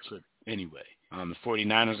Super Bowl trip anyway. The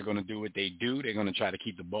 49ers are going to do what they do. They're going to try to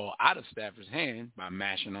keep the ball out of Stafford's hand by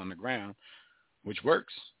mashing on the ground, which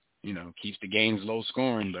works. Keeps the games low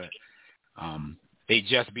scoring, but they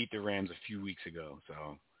just beat the Rams a few weeks ago.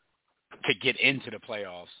 So to get into the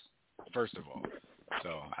playoffs, first of all.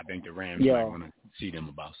 So I think the Rams might want to see them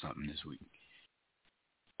about something this week.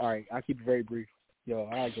 All right, I'll keep it very brief. I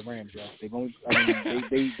like the Rams, y'all. They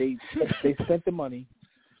spent the money.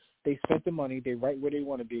 They spent the money. They're right where they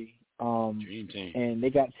want to be. Dream team. And they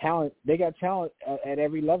got talent. They got talent at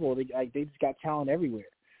every level. They just got talent everywhere.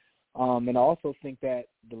 And I also think that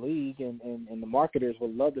the league and the marketers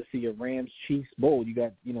would love to see a Rams-Chiefs Bowl. You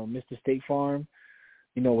got, Mr. State Farm,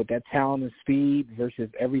 with that talent and speed versus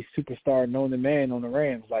every superstar known to man on the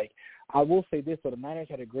Rams. Like, I will say this, the Niners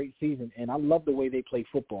had a great season, and I love the way they play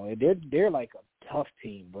football. They're like a tough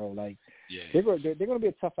team, bro. Like, they're going to be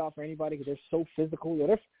a tough out for anybody because they're so physical.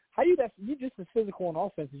 How you just as physical on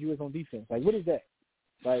offense as you is on defense? Like, what is that?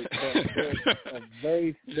 Like, they're a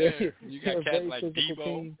very, you got cats like Debo.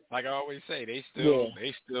 Team. Like I always say, they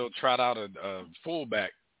still trot out a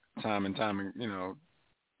fullback time and time,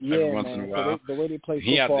 every once in a while. So the way they play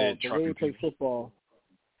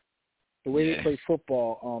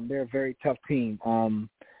football, they're a very tough team.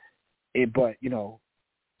 But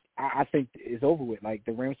I think it's over with. Like,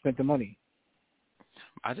 the Rams spent the money.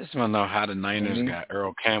 I just want to know how the Niners got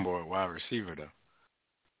Earl Campbell at wide receiver, though.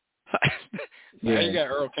 How you got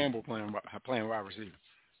Earl Campbell playing wide receiver?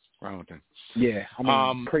 Wrong with him. Yeah,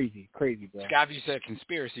 I mean, crazy, bro. Scotty said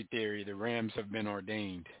conspiracy theory, the Rams have been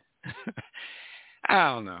ordained.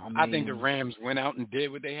 I don't know. I think the Rams went out and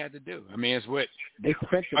did what they had to do. I mean, it's what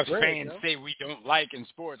us fans say we don't like in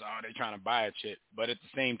sports. Oh, they're trying to buy a chip. But at the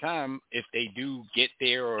same time, if they do get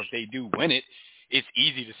there or if they do win it, it's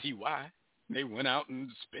easy to see why. They went out and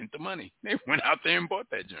spent the money. They went out there and bought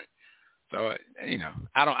that joint. So,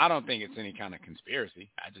 I don't think it's any kind of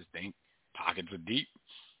conspiracy. I just think pockets are deep.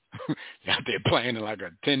 Out there playing in like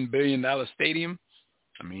a $10 billion stadium.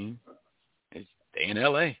 I mean, they in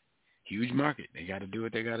L.A. Huge market. They got to do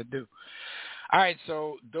what they got to do. All right,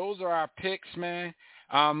 so those are our picks, man.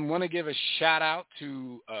 Want to give a shout-out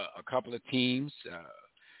to a couple of teams.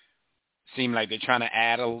 Seem like they're trying to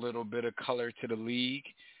add a little bit of color to the league.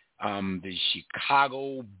 The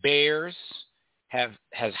Chicago Bears has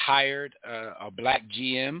hired a black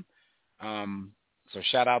GM. So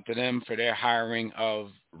shout out to them for their hiring of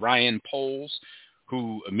Ryan Poles,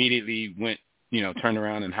 who immediately turned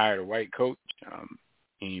around and hired a white coach.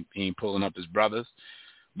 He ain't pulling up his brothers.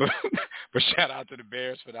 But shout out to the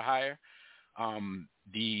Bears for the hire.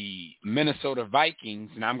 The Minnesota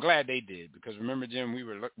Vikings, and I'm glad they did, because remember, Jim, we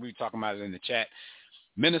were talking about it in the chat.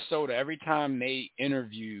 Minnesota, every time they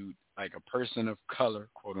interviewed like a person of color,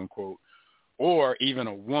 quote unquote, or even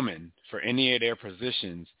a woman for any of their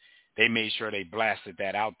positions, they made sure they blasted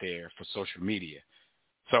that out there for social media.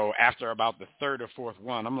 So after about the third or fourth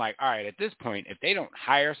one, I'm like, all right, at this point, if they don't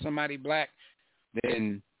hire somebody black,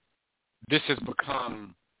 then this has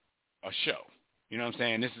become a show. You know what I'm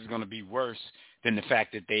saying? This is going to be worse than the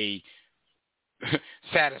fact that they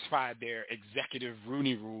satisfied their executive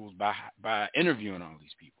Rooney rules by interviewing all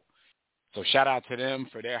these people. So shout out to them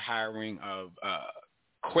for their hiring of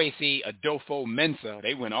Kwesi Adofo-Mensah.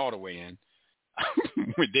 They went all the way in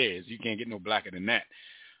with theirs. You can't get no blacker than that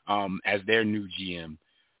as their new GM.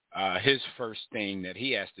 His first thing that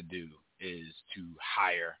he has to do is to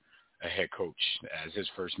hire a head coach as his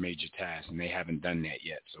first major task, and they haven't done that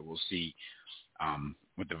yet. So we'll see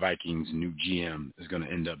what the Vikings' new GM is going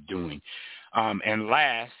to end up doing. And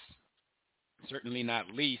last, certainly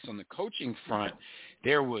not least, on the coaching front,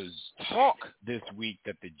 there was talk this week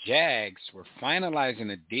that the Jags were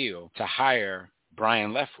finalizing a deal to hire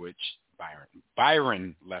Byron Leftwich,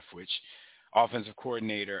 offensive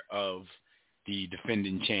coordinator of the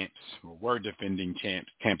defending champs,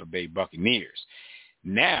 Tampa Bay Buccaneers.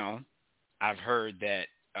 Now, I've heard that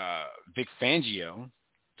Vic Fangio,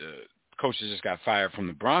 the coach that just got fired from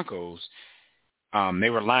the Broncos, they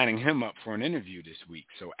were lining him up for an interview this week.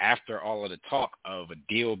 So after all of the talk of a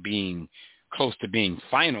deal being close to being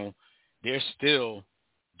final, they're still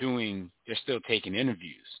taking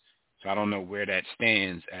interviews. So I don't know where that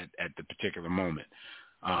stands at the particular moment.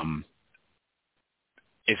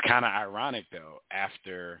 It's kind of ironic, though,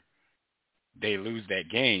 after they lose that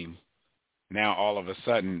game, now all of a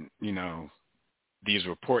sudden, you know, these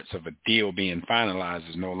reports of a deal being finalized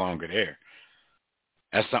is no longer there.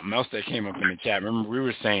 That's something else that came up in the chat. Remember, we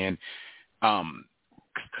were saying,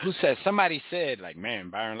 somebody said, like, man,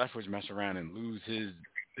 Byron Leftwich mess around and lose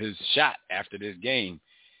his shot after this game.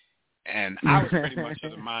 And I was pretty much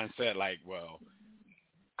of the mindset, like, well,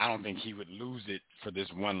 I don't think he would lose it for this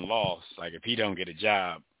one loss. Like, if he don't get a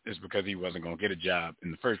job, it's because he wasn't going to get a job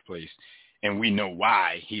in the first place. And we know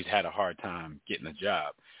why he's had a hard time getting a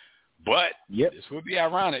job. But This would be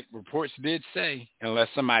ironic. Reports did say, unless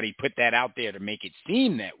somebody put that out there to make it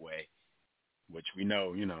seem that way, which we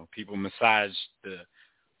know, you know, people massage the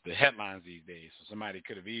headlines these days. So somebody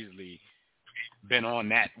could have easily been on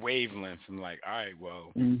that wavelength and like, all right,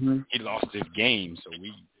 well, he lost this game, so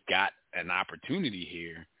we got an opportunity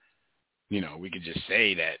here. You know, we could just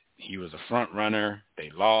say that he was a front runner, they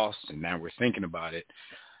lost, and now we're thinking about it.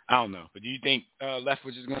 I don't know. But do you think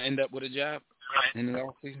Leftwich is going to end up with a job in the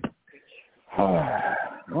offseason?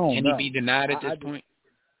 Can he be denied at this point?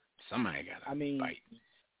 Somebody got to fight.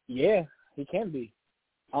 Yeah, he can be.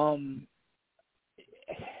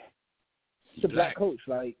 He's a black coach.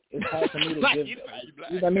 Like, it's hard for me to give. You know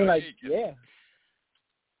what I mean? Like, yeah.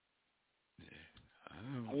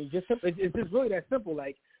 I mean, it's just really that simple.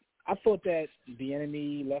 Like, I thought that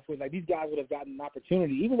Bieniemy, Leftwich, like these guys would have gotten an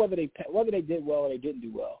opportunity, even whether they did well or they didn't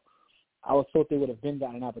do well. I was thought they would have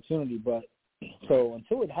gotten an opportunity, but so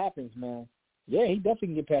until it happens, man, yeah, he definitely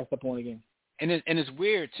can get passed up on again. And it's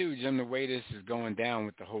weird too, Jim, the way this is going down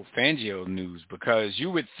with the whole Fangio news, because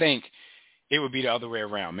you would think it would be the other way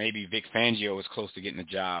around. Maybe Vic Fangio was close to getting a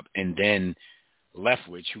job, and then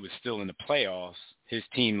Leftwich, who was still in the playoffs, his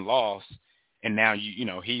team lost, and now you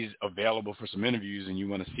know he's available for some interviews, and you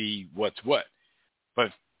want to see what's what.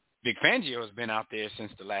 But Vic Fangio has been out there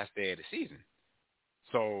since the last day of the season,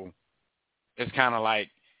 so it's kind of like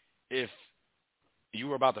if you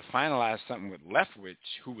were about to finalize something with Leftwich,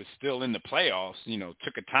 who was still in the playoffs, you know,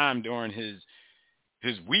 took a time during his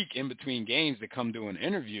week in between games to come do an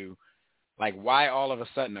interview. Like, why all of a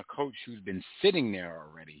sudden a coach who's been sitting there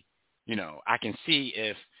already? You know, I can see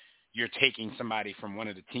if you're taking somebody from one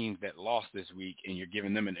of the teams that lost this week and you're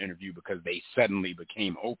giving them an interview because they suddenly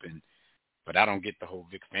became open. But I don't get the whole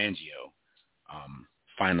Vic Fangio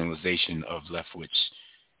finalization of Leftwich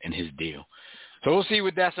and his deal. So we'll see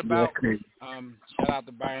what that's about. Shout out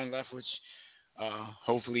to Byron Leftwich.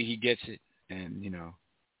 Hopefully he gets it. And, you know,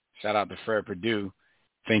 shout out to Fred Perdue,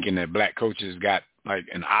 thinking that black coaches got, like,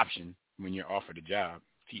 an option when you're offered a job.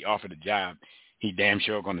 If he offered a job, he damn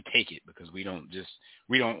sure going to take it, because we don't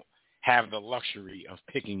have the luxury of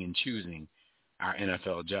picking and choosing our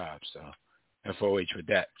NFL jobs. So FOH with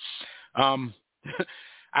that.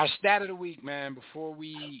 Our stat of the week, man, before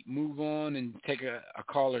we move on and take a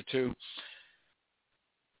call or two.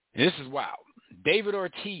 And this is wild. David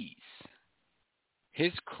Ortiz,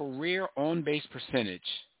 his career on-base percentage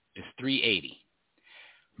is .380.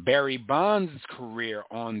 Barry Bonds' career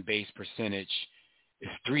on-base percentage is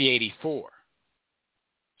 .384.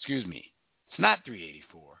 Excuse me. It's not .384.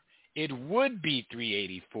 it would be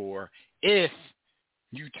 384 if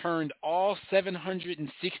you turned all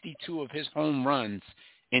 762 of his home runs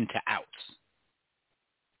into outs.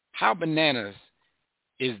 How bananas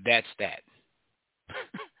is that stat?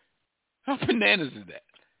 How bananas is that?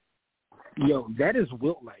 Yo, that is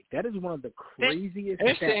Wilt-like. That is one of the craziest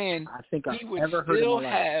stats I think I've ever heard in my life. He would still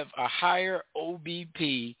have a higher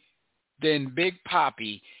OBP than Big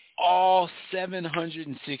Papi. All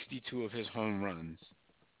 762 of his home runs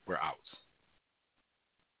were outs.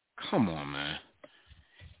 Come on, man.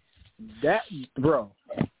 That, bro.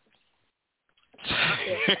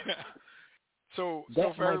 So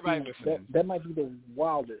for everybody listening, that might be the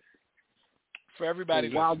wildest. For everybody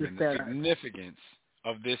listening, the significance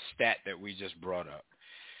of this stat that we just brought up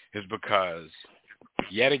is because,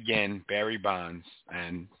 yet again, Barry Bonds,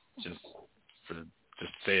 and just to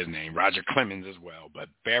say his name, Roger Clemens as well, but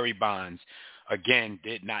Barry Bonds, again,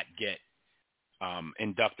 did not get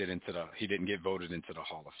inducted he didn't get voted into the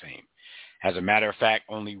Hall of Fame. As a matter of fact,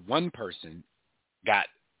 only one person got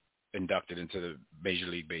inducted into the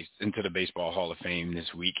into the Baseball Hall of Fame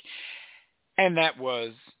this week, and that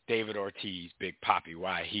was David Ortiz, Big Papi,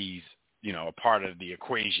 why he's, a part of the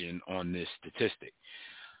equation on this statistic.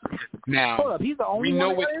 Now, hold up, he's the only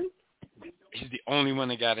one he's the only one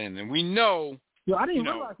that got in, and we know. Yo, I didn't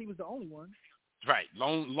realize he was the only one. Right,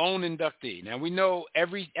 lone inductee. Now, we know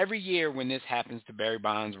every year when this happens to Barry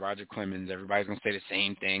Bonds, Roger Clemens, everybody's going to say the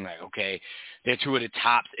same thing, like, okay, they're two of the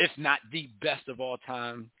tops, if not the best of all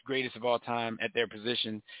time, greatest of all time at their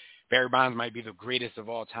position. Barry Bonds might be the greatest of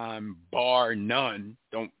all time, bar none.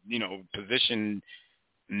 Position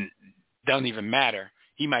doesn't even matter.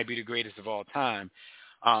 He might be the greatest of all time.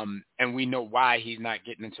 And we know why he's not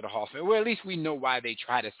getting into the Hall of Fame. Well, at least we know why they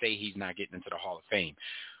try to say he's not getting into the Hall of Fame.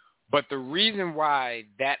 But the reason why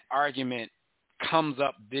that argument comes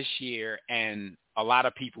up this year and a lot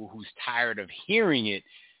of people who's tired of hearing it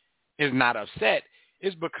is not upset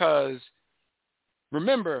is because,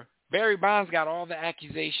 remember, Barry Bonds got all the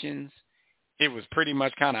accusations. It was pretty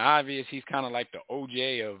much kind of obvious. He's kind of like the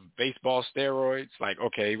OJ of baseball steroids. Like,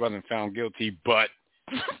 okay, he wasn't found guilty, but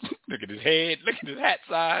look at his head, look at his hat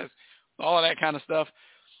size, all of that kind of stuff.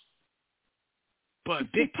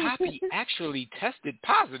 But Big Papi actually tested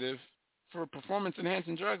positive for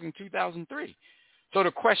performance-enhancing drugs in 2003. So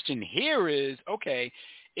the question here is, okay,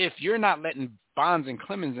 if you're not letting Bonds and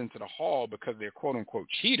Clemens into the Hall because they're quote-unquote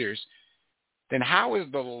cheaters, then how is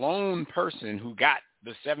the lone person who got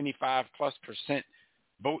the 75+%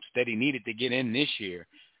 votes that he needed to get in this year,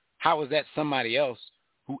 how is that somebody else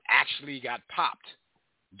who actually got popped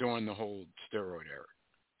during the whole steroid era?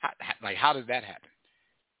 How does that happen?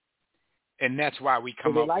 And that's why we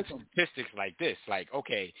come up with statistics like this. Like,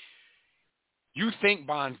 okay, you think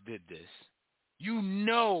Bonds did this. You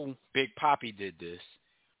know Big Papi did this.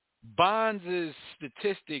 Bonds'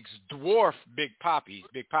 statistics dwarf Big Papi's.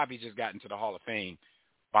 Big Papi just got into the Hall of Fame.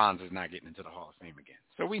 Bonds is not getting into the Hall of Fame again.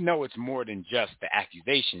 So we know it's more than just the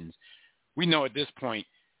accusations. We know at this point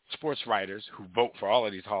sports writers who vote for all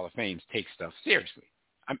of these Hall of Fames take stuff seriously.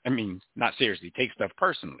 I mean, not seriously, take stuff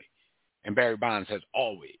personally. And Barry Bonds has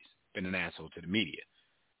always been an asshole to the media.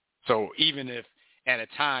 So even if at a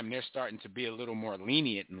time they're starting to be a little more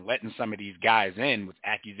lenient and letting some of these guys in with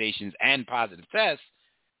accusations and positive tests,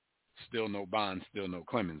 still no Bonds, still no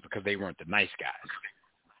Clemens, because they weren't the nice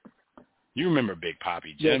guys. You remember Big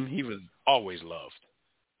Papi, Jim? Yeah. He was always loved,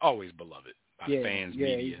 always beloved by fans,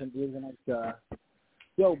 media. Yeah, he was a nice guy.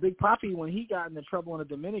 Yo, Big Papi, when he got into trouble in the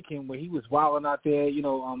Dominican, where he was wilding out there, he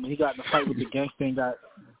got in a fight with the gangster and got,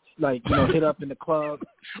 hit up in the club.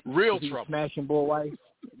 Real trouble. Smashing boy wife.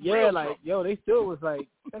 Yeah, trouble. They still was like,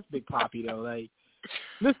 that's Big Papi, though. Like,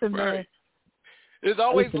 listen, right. man. It's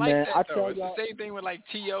always that, though. It's the same thing with,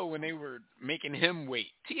 T.O. when they were making him wait.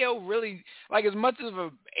 T.O. really, as much of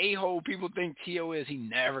a a-hole people think T.O. is, he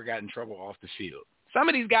never got in trouble off the field. Some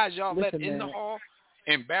of these guys y'all let in the Hall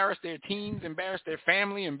embarrass their teams, embarrass their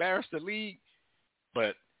family, embarrass the league,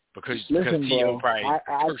 but because T.O. probably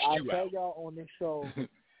cursed you out.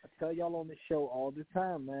 I tell y'all on this show all the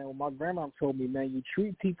time, man. When my grandma told me, man, you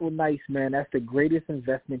treat people nice, man. That's the greatest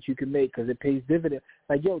investment you can make because it pays dividends.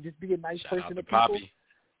 Just be a nice person to people. Papi.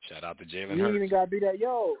 Shout out to Jalen Hurts. You ain't even gotta be that.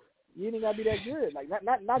 You ain't gotta be that good.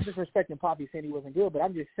 Not disrespecting Papi saying he wasn't good, but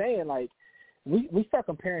I'm just saying, we start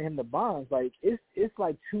comparing him to Bonds. It's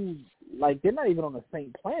like two, they're not even on the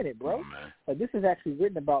same planet, bro. Oh, this is actually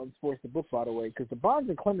written about in Sports the Book, by the way, because the Bonds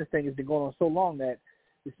and Clemens thing has been going on so long that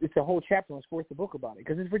it's a whole chapter on Sports the Book about it,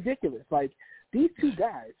 because it's ridiculous. These two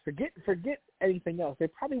guys, forget anything else. They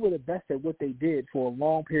probably were the best at what they did for a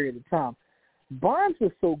long period of time. Bonds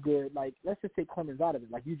was so good, let's just take Clemens out of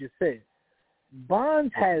it, like you just said.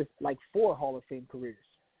 Bonds has like 4 Hall of Fame careers.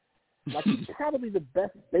 Like he's probably the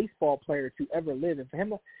best baseball player to ever live, and for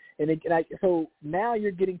him, so now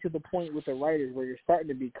you're getting to the point with the writers where you're starting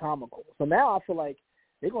to be comical. So now I feel like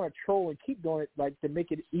they're going to troll and keep doing it, like to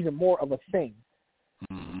make it even more of a thing.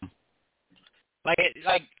 Mm-hmm.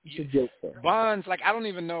 Bonds, like I don't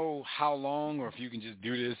even know how long, or if you can just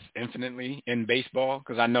do this infinitely in baseball,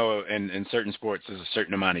 because I know in certain sports there's a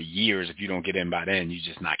certain amount of years. If you don't get in by then, you're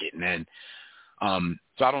just not getting in.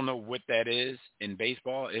 So I don't know what that is in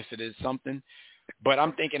baseball, if it is something. But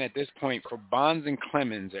I'm thinking at this point, for Bonds and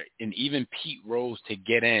Clemens and even Pete Rose to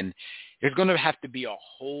get in, there's going to have to be a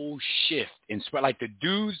whole shift in sport. Like the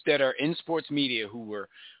dudes that are in sports media who are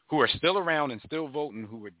still around and still voting,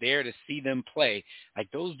 who were there to see them play,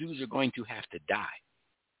 like those dudes are going to have to die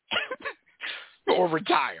or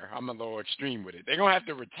retire. I'm a little extreme with it. They're going to have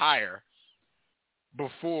to retire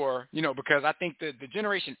before, because I think the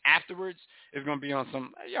generation afterwards is going to be on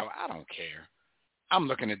some, I don't care. I'm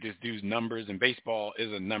looking at this dude's numbers, and baseball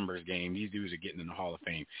is a numbers game. These dudes are getting in the Hall of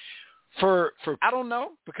Fame. For I don't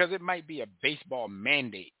know, because it might be a baseball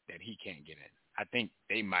mandate that he can't get in. I think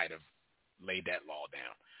they might have laid that law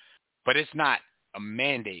down. But it's not a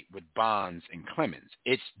mandate with Bonds and Clemens.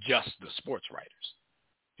 It's just the sports writers.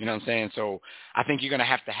 You know what I'm saying? So I think you're going to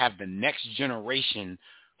have the next generation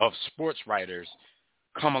of sports writers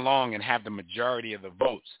come along and have the majority of the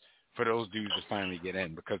votes for those dudes to finally get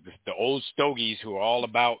in, because the old stogies who are all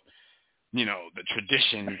about, the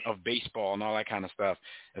tradition of baseball and all that kind of stuff,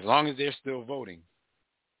 as long as they're still voting,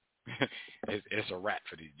 it's a wrap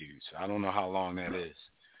for these dudes. I don't know how long that is.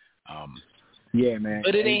 Yeah, man.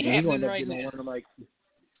 But it ain't happening right now.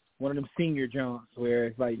 One of them senior jumps where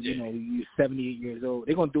it's like, you're 78 years old.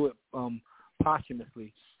 They're going to do it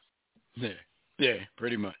posthumously. Yeah,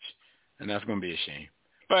 pretty much. And that's going to be a shame.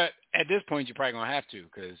 But at this point, you're probably going to have to,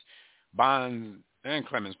 because Bonds and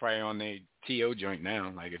Clemens probably on their TO joint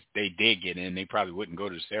now. Like, if they did get in, they probably wouldn't go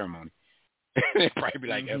to the ceremony. They'd probably be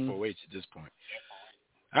like FOH at this point.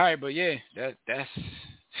 All right, but yeah, that's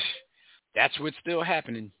what's still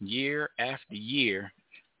happening year after year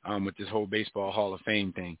with this whole Baseball Hall of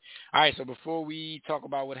Fame thing. All right, so before we talk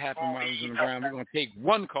about what happened while he was on the ground, we're going to take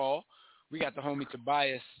one call. We got the homie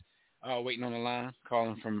Tobias waiting on the line,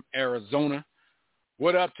 calling from Arizona.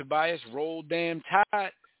 What up, Tobias? Roll damn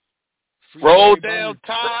Tide. Roll damn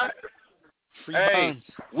Tide. Hey,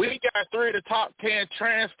 we got 3 of the top 10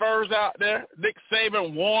 transfers out there. Nick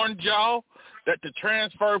Saban warned y'all that the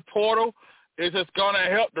transfer portal is just going to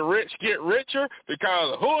help the rich get richer,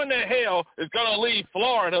 because who in the hell is going to leave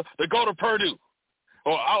Florida to go to Purdue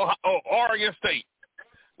or Oregon State?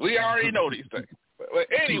 We already know these things. But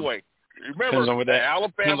anyway, remember, Alabama.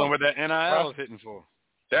 Depends on what that NIL is hitting for.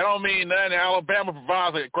 That don't mean nothing. Alabama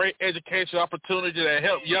provides a great education opportunity to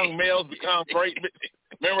help young males become great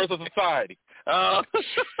members of society. All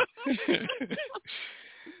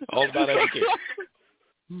about education.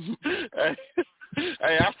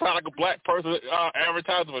 Hey, I sound like a black person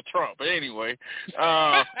advertising for Trump. But anyway,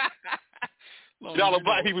 all the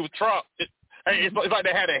black people with Trump. It's like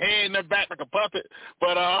they had a hand in their back like a puppet.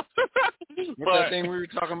 But what's that thing we were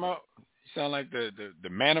talking about? You sound like the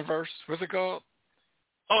Manaverse. What's it called?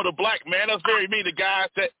 Oh, the black manosphere. You mean the guys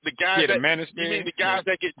that the manosphere? You mean the guys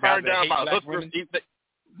that get turned down by hookers?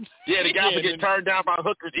 Yeah, the guys that get turned down by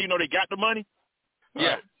hookers, even though they got the money. Right.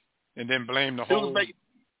 Yeah, and then blame the whole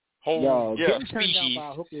getting turned species. down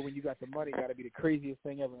by a hooker when you got the money got to be the craziest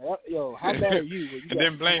thing ever. Yo, how bad are you? And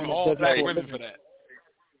then blame all black women for that.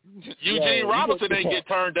 Eugene Robinson didn't get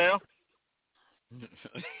turned down.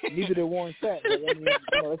 Neither did Warren Sapp. But,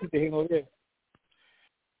 that's what they hang over there.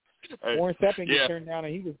 Hey, Warren Sapp didn't get turned down,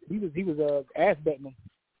 and he was ass betting them.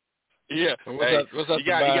 Yeah. So what's up,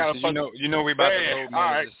 you know we about to roll,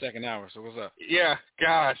 man, the second hour. So what's up? Yeah,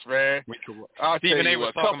 gosh, man. Stephen A.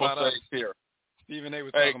 was talking about us. Here. Stephen A.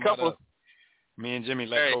 was talking about us. Me and Jimmy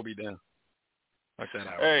let Kobe down. Like that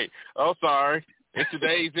hour. Hey, I'm sorry. In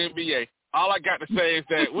today's NBA, all I got to say is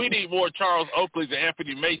that we need more Charles Oakleys and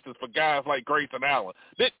Anthony Masons for guys like Grayson Allen.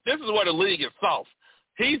 This is where the league is soft.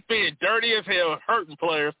 He's being dirty as hell, hurting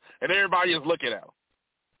players, and everybody is looking at him.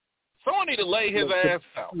 Someone need to lay his ass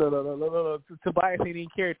out. No. Tobias ain't even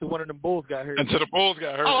cared until one of them Bulls got hurt. Until the Bulls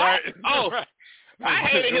got hurt, right? Right. I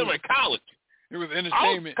hated him in college. It was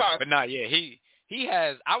entertainment. But he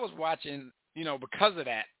has – I was watching, because of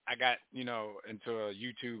that, I got, into a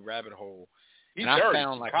YouTube rabbit hole. He's and dirty. I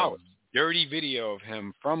found like a dirty video of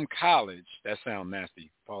him from college. That sound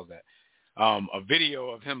nasty. Pause that. A video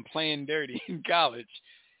of him playing dirty in college.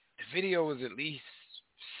 The video was at least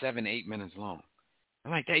 7-8 minutes long.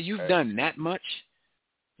 I'm like, you've done that much?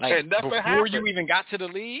 Like, and nothing before happened. you even got to the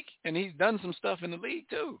league, and he's done some stuff in the league,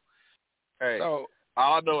 too. Hey, so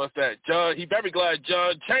all I know is that he better be glad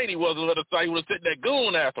John Chaney wasn't let us say he was sitting there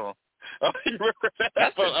goon after him. You remember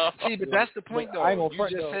that? But that's the point, though. You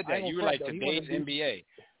just said that. You were like, though. today's NBA.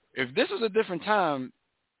 If this was a different time,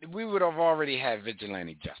 we would have already had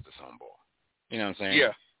vigilante justice on board. You know what I'm saying?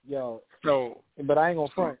 Yeah. Yo. So, but I ain't gonna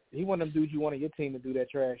front. He one of them dudes you wanted your team to do that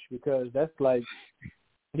trash because that's like,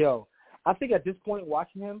 yo. I think at this point,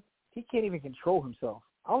 watching him, he can't even control himself.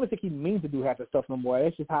 I don't think he means to do half the stuff no more.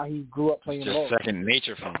 That's just how he grew up playing ball. It's just second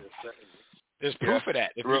nature for him. There's proof of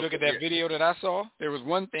that. If you look at that video that I saw, there was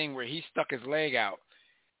one thing where he stuck his leg out,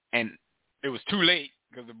 and it was too late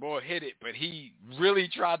because the ball hit it, but he really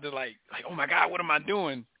tried to, like, oh, my God, what am I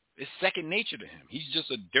doing? It's second nature to him. He's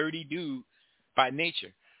just a dirty dude by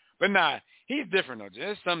nature. But, nah, he's different, though.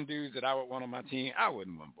 There's some dudes that I would want on my team. I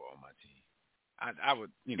wouldn't want ball on my team. I would,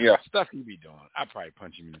 stuff he be doing. I'd probably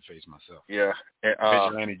punch him in the face myself. Yeah.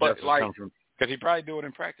 But because he probably do it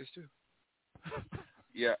in practice, too.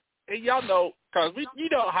 Yeah. And y'all know, because you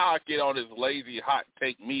know how I get on this lazy hot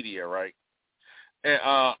take media, right? And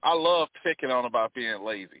I love picking on about being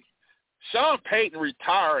lazy. Sean Payton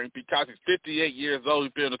retiring because he's 58 years old.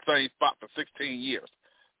 He's been in the same spot for 16 years.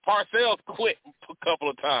 Parcells quit a couple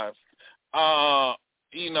of times. Belichick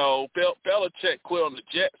quit on the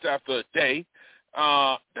Jets after a day.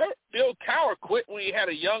 Bill Cowher quit when he had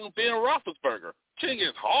a young Ben Roethlisberger. Ching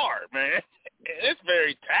is hard, man. It's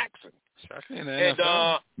very taxing. Especially in the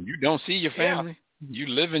NFL. You don't see your family. Yeah. You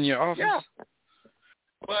live in your office. Yeah.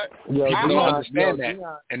 But people don't understand that.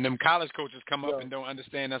 And them college coaches come up and don't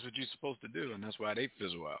understand that's what you're supposed to do, and that's why they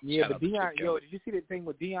fizzle out. Yeah, but Deion, did you see the thing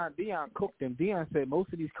with Deion? Deion cooked them. Deion said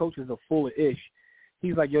most of these coaches are full of ish.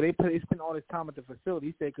 He's like, they spend all this time at the facility.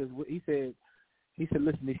 He said, because he said,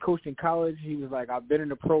 listen, he's coached in college. He was like, I've been in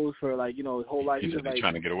the pros for his whole life. He was like,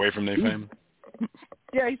 trying to get away from their family.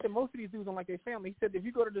 Yeah, he said most of these dudes don't like their family. He said if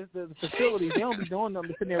you go to the facilities, they don't be doing nothing.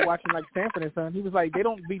 They're sitting there watching like Stanford and Son. He was like, they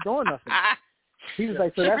don't be doing nothing. He was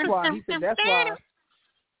like, so that's why. He said that's why.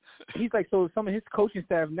 He's like, so some of his coaching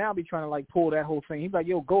staff now be trying to like pull that whole thing. He's like,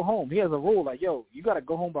 yo, go home. He has a rule like, yo, you got to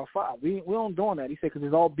go home by 5. We don't doing that. He said because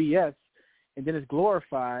it's all BS, and then it's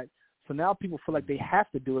glorified. So now people feel like they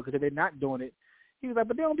have to do it because if they're not doing it, he was like,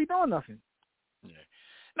 but they don't be doing nothing. Yeah.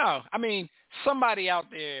 No, I mean, somebody out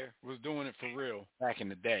there was doing it for real back in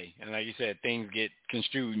the day. And like you said, things get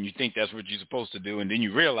construed and you think that's what you're supposed to do. And then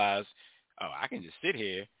you realize, oh, I can just sit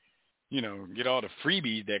here, get all the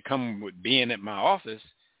freebies that come with being at my office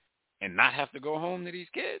and not have to go home to these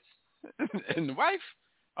kids and the wife.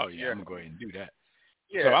 Oh, yeah, I'm going to go ahead and do that.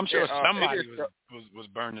 Yeah, so I'm sure somebody was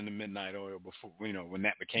burning the midnight oil before, when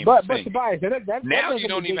that became a thing. But Tobias, now you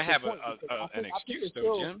don't even have an excuse,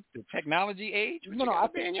 though, Jim. The technology age, what you got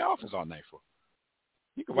to be in your office all night for?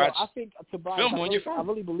 You can watch film on your phone. I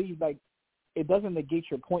really believe, it doesn't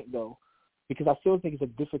negate your point, though, because I still think it's a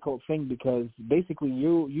difficult thing because basically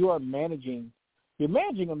you are managing a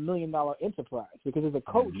 $1 million enterprise because as a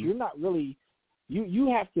coach, you're not really you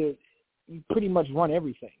have to pretty much run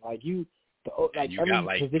everything. You got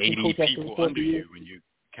 80 people under you when you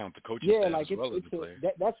count the coaching staff as well as the players.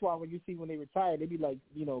 That's why when they retire, they be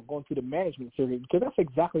going through the management circuit because that's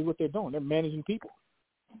exactly what they're doing. They're managing people.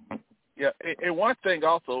 Yeah, and one thing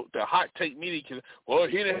also, the hot take media, he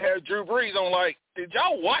didn't have Drew Brees on. Did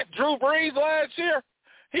y'all watch Drew Brees last year?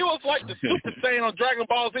 He was like the Super Saiyan on Dragon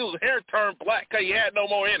Ball Z. His hair turned black because he had no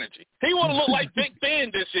more energy. He would have looked like Big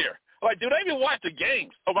Ben this year. Do they even watch the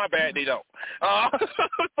games? Oh, my bad, they don't. I'm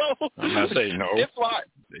not saying no. It's like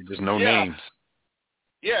they just know names.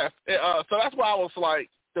 Yeah. So that's why I was like,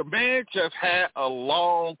 the man just had a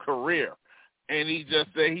long career, and he just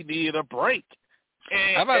said he needed a break.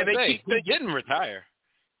 And, I'm about to say, he didn't retire.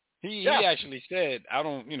 He actually said, I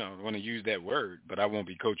don't, want to use that word, but I won't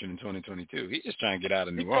be coaching in 2022. He's just trying to get out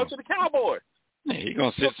of New Orleans. He's coaching the Cowboys. Yeah, he's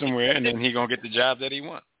going to sit somewhere, and then he's going to get the job that he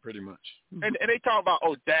wants, pretty much. And they talk about,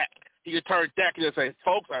 Dak. He could turn Dak and just say,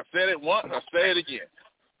 folks, I said it once, I say it again.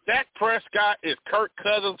 Dak Prescott is Kirk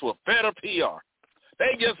Cousins with better PR.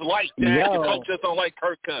 They just like Dak. The coach just don't like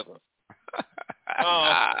Kirk Cousins.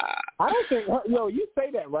 I don't think, you say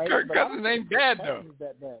that, right? Kirk Cousins ain't bad, though.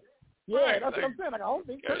 That bad. Yeah, that's what I'm saying. I don't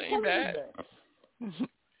think Kirk Cousins is bad.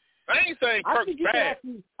 I ain't saying Kirk's bad.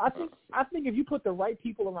 I think if you put the right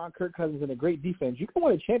people around Kirk Cousins and a great defense, you can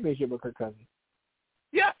win a championship with Kirk Cousins.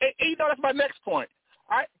 Yeah, and that's my next point.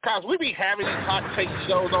 Because we be having these hot take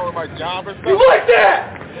shows on my job and stuff. You like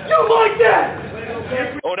that?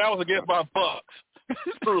 Oh, that was against my Bucks.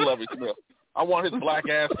 Screw Lovie Smith. I want his black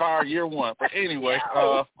ass fired year 1. But anyway,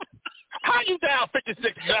 how you down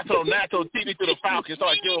 56 nothing on national TV to the Falcons so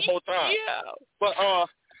I give him more time? Yeah. But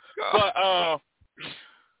But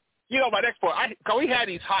my next point, cause we had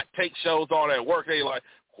these hot take shows on at work. They like,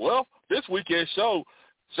 well, this weekend show,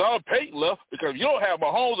 Sean Payton left because if you don't have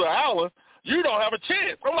Mahomes or Allen, you don't have a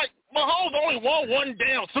chance. I'm like, Mahomes only won one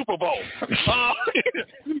damn Super Bowl. I'm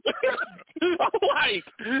like,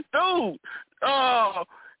 dude,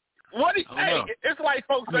 it's like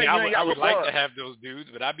folks say, I would like to have those dudes,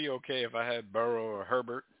 but I'd be okay if I had Burrow or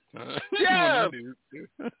Herbert. Yeah.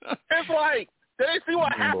 It's like, did they see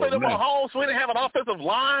what happened to Mahomes when they have an offensive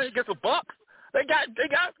line against the Bucks? They got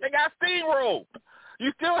steamrolled.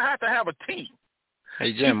 You still have to have a team.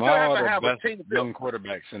 Hey Jim, all the best young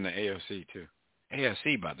quarterbacks in the AFC too.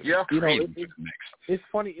 AFC, by the way. It's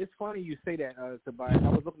funny you say that, Tobias. I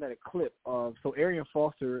was looking at a clip of Arian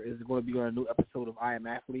Foster is going to be on a new episode of I Am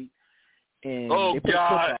Athlete. And oh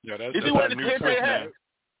God! Is he wearing the Kente hat?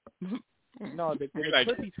 No, the clip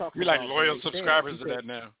he talks about. We're like loyal subscribers to that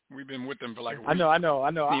now. We've been with them for like a week. I know. I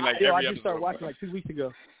just started watching like 2 weeks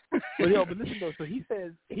ago. But listen though. So he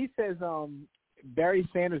says Barry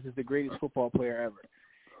Sanders is the greatest football player ever.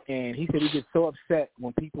 And he said he gets so upset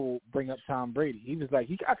when people bring up Tom Brady. He was like,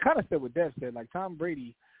 I kind of said what Dev said, like Tom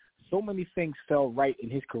Brady, so many things fell right in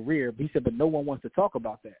his career. But he said, but no one wants to talk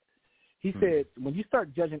about that. He said, when you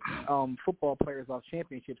start judging football players off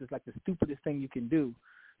championships, it's like the stupidest thing you can do,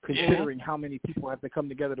 considering how many people have to come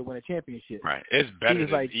together to win a championship. Right. It's better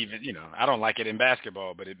than even, I don't like it in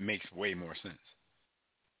basketball, but it makes way more sense.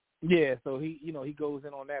 Yeah, so he goes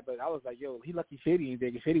in on that. But I was like, yo, he lucky Shady ain't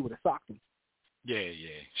there because Shady would have socked him. Yeah.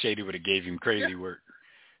 Shady would have gave him crazy work.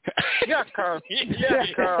 Yeah, cause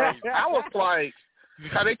I was like,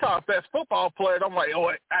 how they talk best football player. I'm like,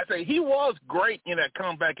 I say he was great in that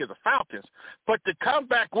comeback as the Falcons, but the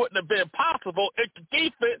comeback wouldn't have been possible if the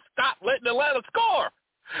defense stopped letting Atlanta score.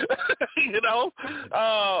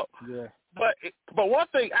 Yeah. But one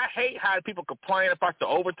thing I hate how people complain about the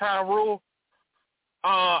overtime rule.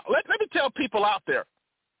 Let me tell people out there,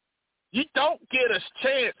 you don't get a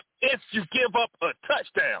chance if you give up a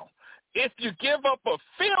touchdown. If you give up a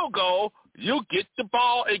field goal, you get the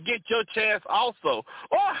ball and get your chance also.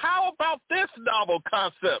 Or how about this novel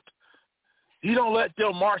concept? You don't let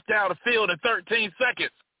them march down the field in 13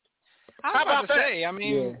 seconds. How about that?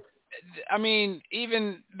 I mean,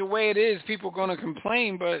 even the way it is, people are going to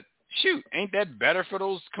complain, but shoot, ain't that better for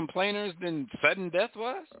those complainers than sudden death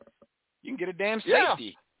was? You can get a damn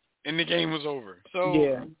safety, and the game was over. So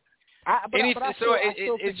yeah.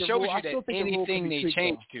 It shows you that anything they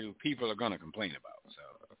change to, people are going to complain about. So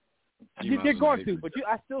they're going to, but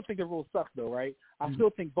I still think the rule sucks, though, right? I still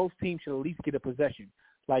think both teams should at least get a possession,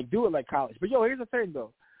 like do it like college. But here's the thing,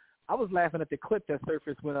 though. I was laughing at the clip that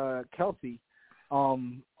surfaced when Kelsey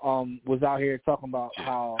was out here talking about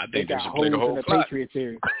how they got holes in the Patriots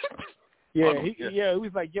series. He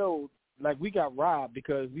was like, yo, like we got robbed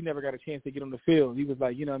because we never got a chance to get on the field. He was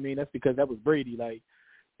like, that's because that was Brady. Like,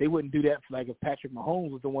 they wouldn't do that like if Patrick Mahomes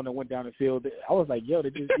was the one that went down the field. I was like, yo, they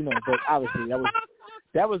just, but obviously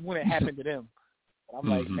that was when it happened to them. I'm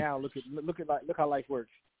like, now look how life works.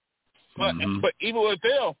 But even with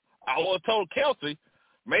them, I would have told Kelsey,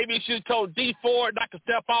 maybe you should have told D Ford not to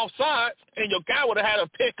step offside, and your guy would have had a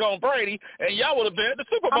pick on Brady, and y'all would have been at the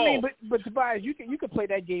Super Bowl. I mean, but Tobias, you could play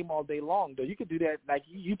that game all day long, though. You could do that like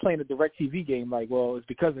you playing a DirecTV game, like, well, it's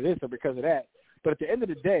because of this or because of that. But at the end of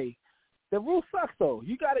the day, the rule sucks, though.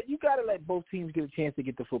 You gotta let both teams get a chance to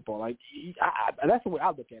get the football. Like, that's the way I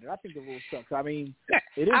look at it. I think the rule sucks. I mean,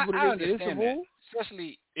 it is what it is. It is the rule.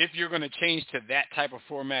 Especially if you're going to change to that type of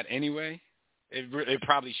format anyway, it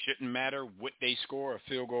probably shouldn't matter what they score, a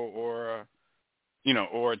field goal or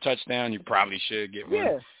a touchdown. You probably should get one.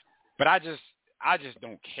 Yeah. But I just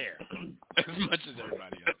don't care as much as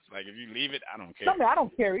everybody else. Like, if you leave it, I don't care. I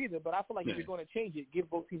don't care either. But I feel like if you're going to change it, give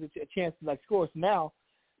both teams a chance to score. So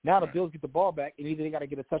now the Bills get the ball back, and either they got to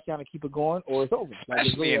get a touchdown and keep it going, or it's over. Like,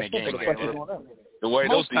 especially in a game. The way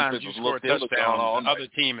most those times you score a touchdown, the other other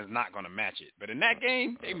team is not going to match it. But in that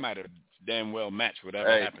game, they might have damn well matched whatever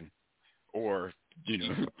happened. Or, You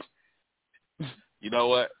know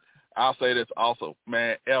what? I'll say this also.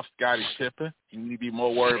 Man, F. Scottie Pippen. You need to be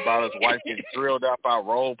more worried about his wife getting drilled out by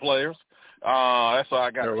role players. That's all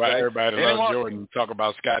I got to say. Everybody loves Jordan. Talk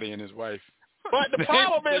about Scottie and his wife. But the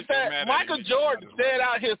problem is that Michael Jordan said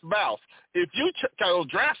out his mouth, if you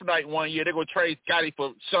draft night one year, they're going to trade Scottie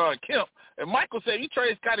for Sean Kemp. And Michael said, you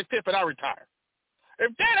trade Scottie Pippen, I retire.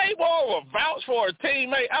 If that ain't more of a vouch for a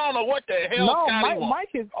teammate, I don't know what the hell Scottie wants.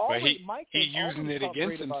 Mike is always. He's using it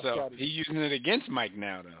against himself. He's using it against Mike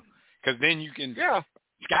now, though. Because then you can. Yeah.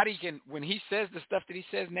 Scottie can, when he says the stuff that he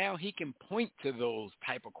says now, he can point to those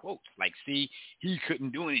type of quotes. Like, see, he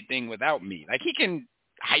couldn't do anything without me. Like, he can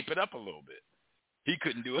hype it up a little bit. He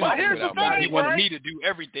couldn't do But anything here's the without me. thing, He wanted right? me to do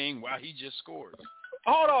everything while he just scores.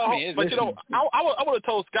 Hold on, I mean, but I would have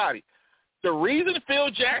told Scotty, the reason Phil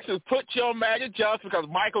Jackson put you on Magic Johnson because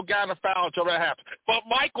Michael got in a foul trouble that happened. But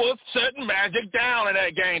Mike was shutting Magic down in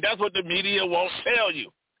that game. That's what the media won't tell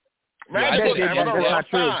you. Magic was having a rough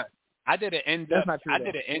time. I did an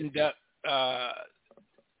in-depth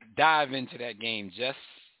dive into that game just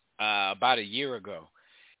about a year ago.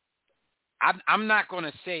 I'm not going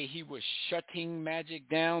to say he was shutting Magic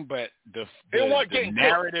down, but the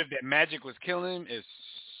narrative that Magic was killing him is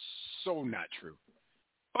so not true.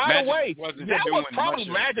 By the way, that was probably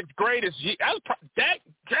Magic's greatest.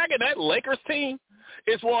 Dragging that Lakers team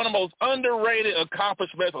is one of the most underrated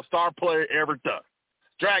accomplishments a star player ever done.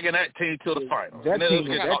 Dragging that team to the finals. I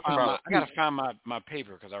got to find my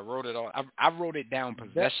paper because I wrote it all. I wrote it down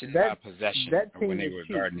possession by possession when they were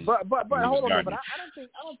guarding. But hold on, but I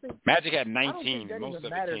don't think Magic had 19. Most of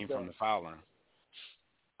it came from the foul line.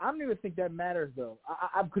 I don't even think that matters though,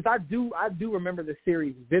 because I do remember the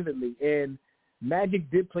series vividly, and Magic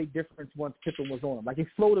did play difference once Pippen was on him. Like, he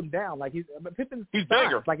slowed him down. Like, he's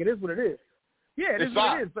bigger. Like, it is what it is. Yeah, it is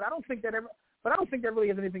what it is. But I don't think that really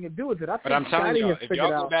has anything to do with it. But I'm telling you, if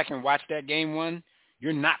y'all go back and watch that game one,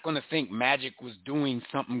 you're not going to think Magic was doing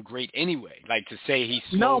something great anyway. Like, to say he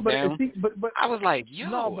slowed down. But I was like,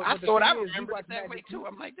 I thought I remembered it that way too.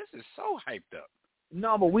 I'm like, this is so hyped up.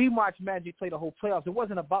 No, but we watched Magic play the whole playoffs. It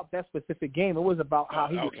wasn't about that specific game. It was about how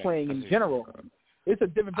he was playing in general. It's a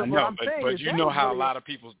different thing. But you know how a lot of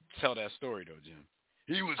people tell that story, though, Jim.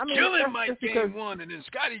 He was killing Mike game one, and then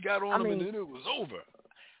Scotty got on him, and then it was over.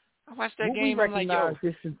 I watched that game, I'm like,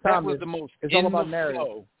 that was the most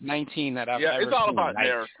in-the-flow 19 that I've ever seen. Yeah, it's all about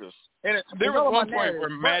narratives. And there was one point where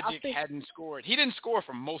Magic hadn't scored. He didn't score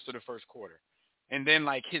for most of the first quarter. And then,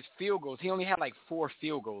 like, his field goals, he only had, like, 4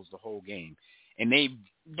 field goals the whole game. And they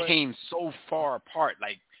came so far apart.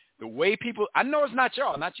 Like, the way people – I know it's not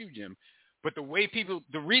y'all, not you, Jim. But the way people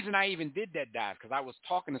 – the reason I even did that dive, because I was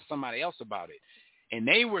talking to somebody else about it. And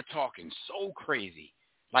they were talking so crazy.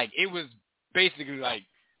 Like, it was basically like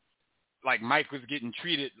Mike was getting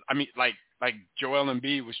treated – I mean, like Joel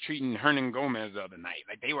Embiid was treating Hernan Gomez the other night.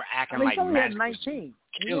 Like, they were acting like Magic was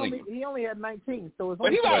killing him. He only had 19. So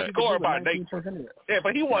but he was a scorer by nature. Yeah,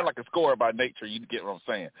 but he wasn't like a scorer by nature. You get what I'm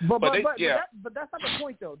saying. But that's not the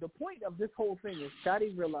point, though. The point of this whole thing is Scotty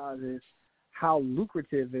realizes how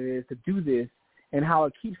lucrative it is to do this and how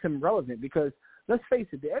it keeps him relevant. Because let's face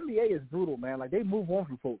it, the NBA is brutal, man. Like, they move on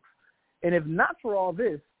from folks. And if not for all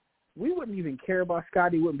this, we wouldn't even care about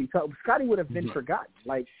Scotty. Scotty would have been forgotten.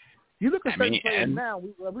 Like, you look at certain players now.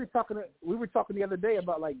 We were talking the other day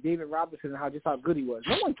about, like, David Robinson and how good he was.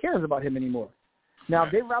 No one cares about him anymore. Now,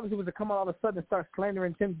 if David Robinson was to come out all of a sudden and start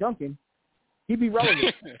slandering Tim Duncan, he'd be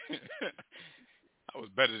relevant. I was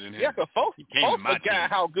better than him. Yeah, because folks forgot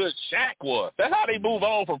how good Shaq was. That's how they move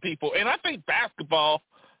on from people. And I think basketball,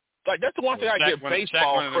 like, that's the one thing I give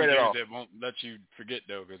baseball credit on. That won't let you forget,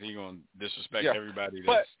 though, because he's going to disrespect everybody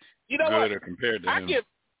that's good or compared to him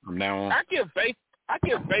from now on. I give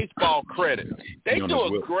baseball credit. They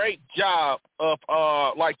do a great job of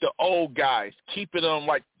like the old guys, keeping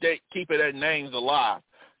their names alive.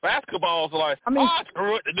 Basketball's like,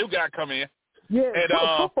 screw it, the new guy come in. Yeah, and,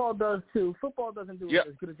 football does too. Football doesn't do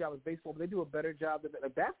as good a job as baseball, but they do a better job.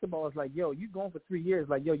 Like, basketball is like, yo, you going for 3 years.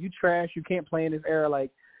 Like, yo, you trash. You can't play in this era.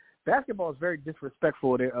 Like, basketball is very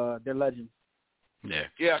disrespectful of their legends. Yeah.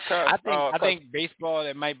 I think baseball,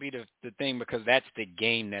 that might be the thing, because that's the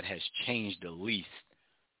game that has changed the least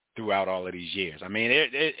throughout all of these years. I mean,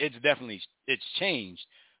 it's definitely changed,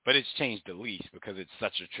 but it's changed the least because it's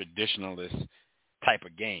such a traditionalist type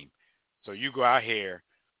of game. So you go out here,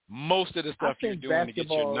 most of the stuff you're doing to get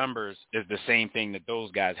your numbers is the same thing that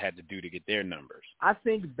those guys had to do to get their numbers. I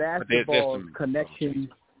think basketball's connection.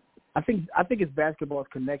 I think it's basketball's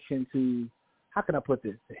connection to, how can I put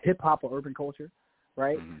this, hip hop or urban culture,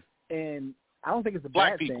 right? Mm-hmm. And I don't think it's a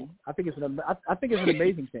bad thing. I think it's an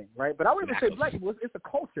amazing thing, right? But I wouldn't even say black people. It's a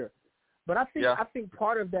culture. But I think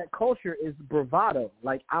part of that culture is bravado.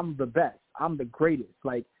 Like, I'm the best. I'm the greatest.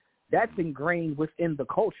 Like, that's ingrained within the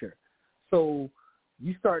culture. So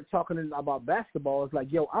you start talking about basketball, it's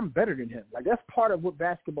like, yo, I'm better than him. Like, that's part of what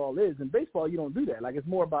basketball is. In baseball, you don't do that. Like, it's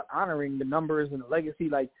more about honoring the numbers and the legacy.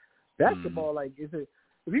 Like, basketball, like, if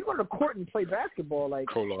you go to the court and play basketball, like,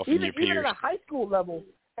 even at a high school level,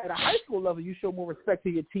 you show more respect to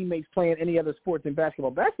your teammates playing any other sport than basketball.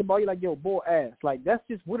 Basketball, you're like, yo, boy, ass. Like, that's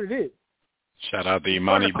just what it is. Shout out to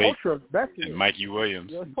Imani Bates and Mikey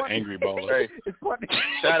Williams, angry baller.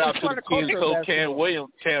 Shout out to the kid coach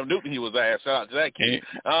Cam Newton. He was ass. Shout out to that kid.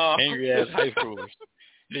 Angry ass high schoolers.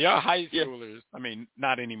 Y'all high schoolers, I mean,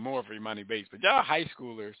 not anymore for Imani Bates, but y'all high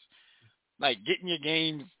schoolers, like, getting your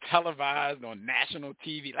games televised on national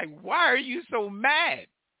TV. Like, why are you so mad?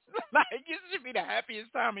 Like, it should be the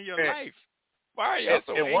happiest time of your life. Why are y'all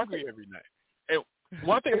so angry every night? And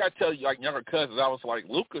one thing I tell you, like younger cousins, I was like,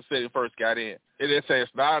 Lucas said he first got in. It says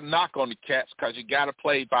it's not a knock on the Cats because you got to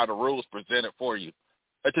play by the rules presented for you.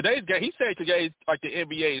 Today's game, he said today, like the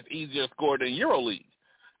NBA is easier to score than EuroLeague.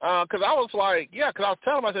 Because I was like, because I was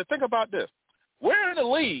telling him, I said, think about this. We're in a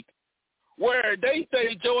league where they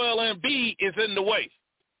say Joel Embiid is in the way.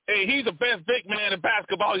 And he's the best big man in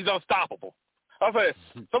basketball. He's unstoppable. I said,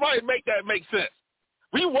 somebody make that make sense.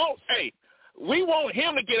 We want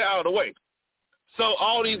him to get out of the way. So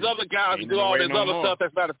all these other guys do all this other stuff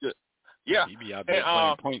that's not as good. Yeah. He be out there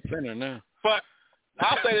playing point center now. But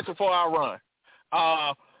I'll say this before I run.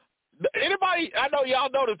 Anybody, I know y'all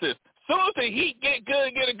noticed this. As soon as the Heat get good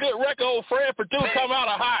and get a good record, old Fred Purdue come out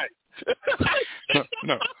of hide.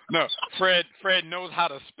 No. Fred knows how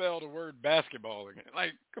to spell the word basketball again.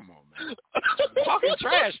 Like, come on, man. Talking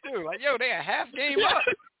trash, too. Like, yo, they're a half game up.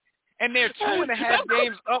 And they're 2.5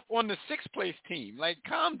 games up on the 6th place team. Like,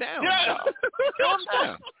 calm down. Yeah. Calm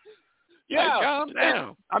down. Yeah. Like, calm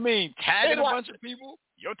down. I mean, tagging a bunch of people.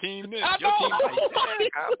 Your team this. Your team that.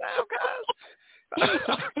 Calm down,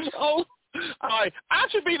 guys. Oh. All right, I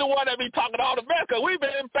should be the one that be talking all the mess because we've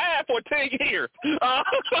been bad for 10 years.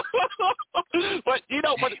 But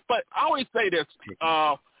I always say this.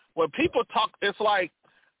 When people talk, it's like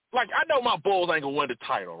I know my Bulls ain't going to win the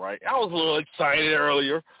title, right? I was a little excited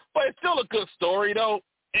earlier, but it's still a good story, though.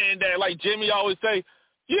 And like Jimmy always say,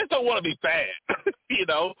 you just don't want to be bad,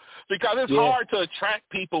 because it's hard to attract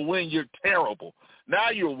people when you're terrible. Now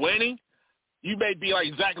you're winning. You may be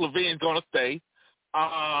like Zach LaVine's going to stay.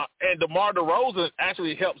 And DeMar DeRozan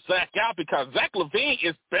actually helped Zach out because Zach LaVine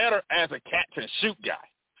is better as a catch-and-shoot guy.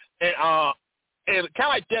 And kind of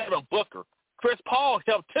like Devin Booker, Chris Paul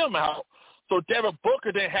helped him out, so Devin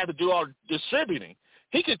Booker didn't have to do all the distributing.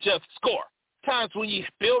 He could just score. Times when you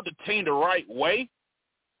build the team the right way,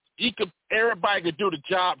 everybody could do the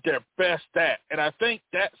job they're best at. And I think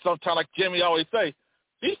that sometimes, like Jimmy always say,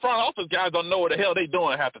 these front office guys don't know what the hell they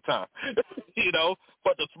doing half the time,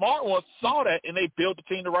 But the smart ones saw that, and they built the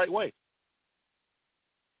team the right way.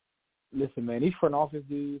 Listen, man, these front office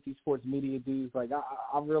dudes, these sports media dudes, like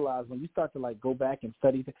I realize when you start to like go back and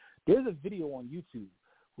study, there's a video on YouTube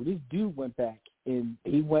where this dude went back and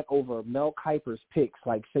he went over Mel Kiper's picks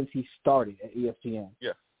like since he started at ESPN.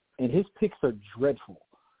 Yeah. And his picks are dreadful.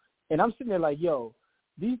 And I'm sitting there like, yo,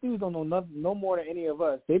 these dudes don't know no more than any of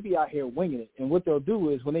us. They be out here winging it. And what they'll do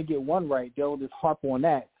is when they get one right, they'll just harp on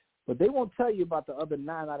that. But they won't tell you about the other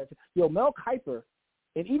 9 out of 10. Yo, Mel Kiper,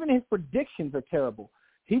 and even his predictions are terrible.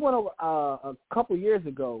 He went over a couple years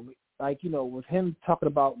ago, with him talking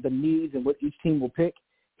about the needs and what each team will pick.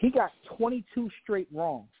 He got 22 straight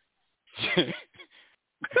wrong.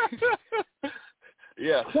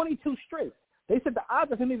 Yeah. 22 straight. They said the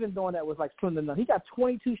odds of him even doing that was like slim to none. He got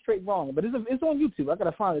 22 straight wrong. But it's on YouTube. I got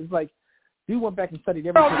to find it. It's like, dude went back and studied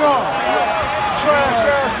everything.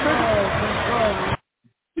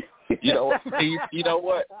 You know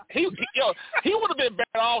what? He would have been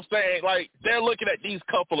better off saying, like, they're looking at these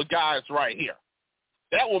couple of guys right here.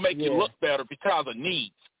 That will make you look better because of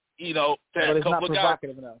needs. But it's not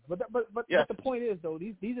provocative enough. But the point is, though,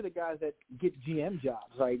 these are the guys that get GM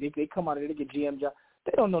jobs, right? They come out and they get GM jobs.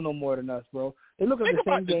 They don't know no more than us, bro. They look at the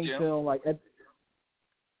same game film like.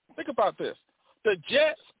 Think about this: the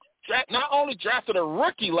Jets not only drafted a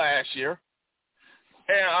rookie last year,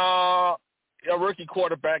 and a rookie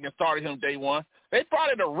quarterback and started him day one. They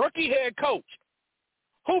brought in a rookie head coach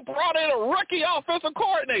who brought in a rookie offensive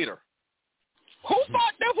coordinator. Who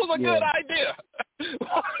thought this was a good idea?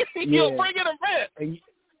 Bring in a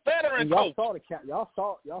veteran coach. Y'all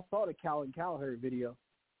saw the Colin Cowherd video.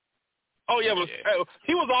 Oh yeah,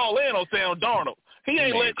 he was all in on Sam Darnold. He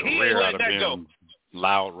ain't let that go.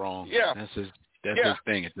 Loud wrong. Yeah, that's his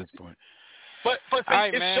thing at this point. But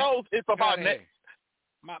it shows it's about next.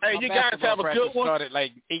 Hey, you guys have a good one. Started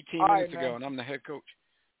like 18 minutes ago, and I'm the head coach.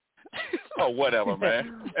 Oh, whatever,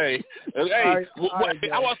 man. Hey, I want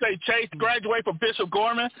to say Chase graduated from Bishop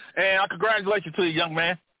Gorman, and I congratulate you to you, young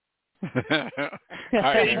man.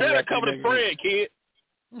 Hey, you better cover the spread, kid.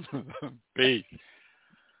 Peace.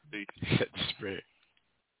 Set the spread.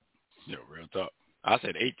 Yo, real talk. I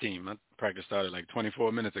said 18. My practice started like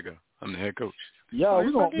 24 minutes ago. I'm the head coach. Yo,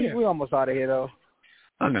 we almost out of here, though.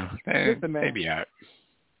 I know. Listen, man. Maybe out.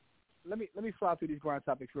 Let me fly through these grind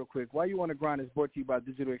topics real quick. Why You Want to Grind is brought to you by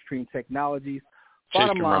Digital Extreme Technologies.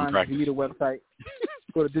 Bottom line, you need a website.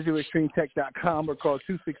 Go to digitalextremetech.com or call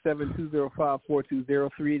 267-205-4203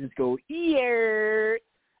 and just go, yeah.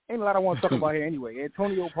 Ain't a lot I want to talk about here anyway.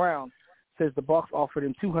 Antonio Brown says the Bucs offered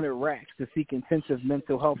him 200 racks to seek intensive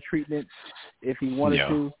mental health treatment if he wanted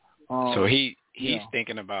to. So he's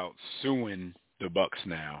thinking about suing the Bucs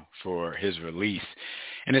now for his release.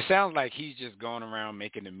 And it sounds like he's just going around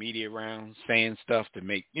making the media rounds, saying stuff to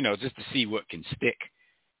make, just to see what can stick.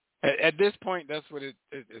 At this point, that's what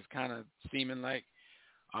it's kind of seeming like.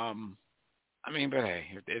 But hey,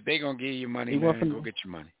 if they're going to give you money, go get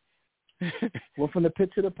your money. Went from the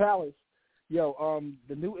pit to the palace. Yo,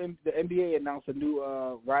 the NBA announced a new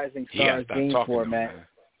Rising Stars game format.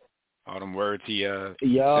 All them words he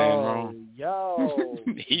saying wrong. Yo,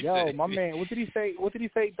 my man. What did he say?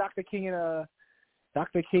 Dr. King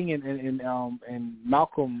and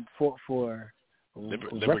Malcolm fought for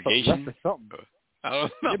liberation or something. I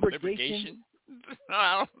don't know. Liberation.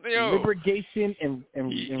 Liberation and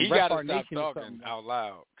he got to stop talking out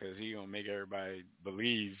loud because he gonna make everybody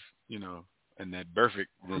believe, in that perfect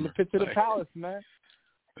rumor. From the pit to the palace, man.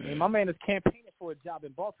 And my man is campaigning for a job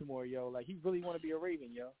in Baltimore, yo. Like he really want to be a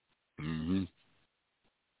Raven, yo. Mhm.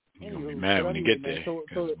 You're gonna be mad when you get there.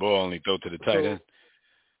 Because the ball only throw to the tight end.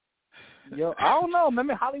 Yo, I don't know.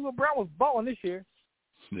 Remember, Hollywood Brown was balling this year.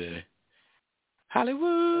 Yeah.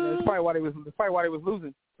 Hollywood. That's probably why they was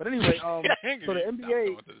losing. But anyway, so the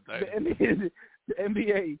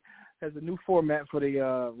NBA has a new format for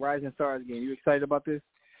the Rising Stars game. You excited about this?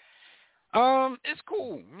 It's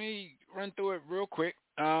cool. Let me run through it real quick.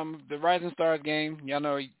 The Rising Stars game, y'all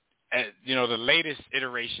know, the latest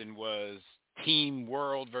iteration was Team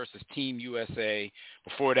World versus Team USA.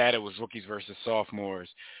 Before that, it was rookies versus sophomores.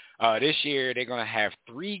 This year, they're going to have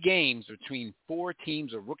 3 games between 4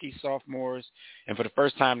 teams of rookie sophomores, and for the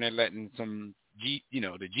first time, they're letting some the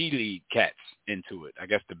G League cats into it. I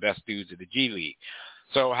guess the best dudes of the G League.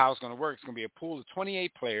 So how it's going to work, it's going to be a pool of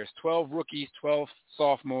 28 players, 12 rookies, 12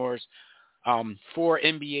 sophomores, 4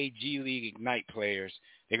 NBA G League Ignite players.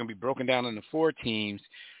 They're going to be broken down into 4 teams.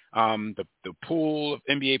 The pool of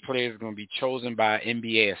NBA players are going to be chosen by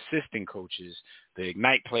NBA assistant coaches. The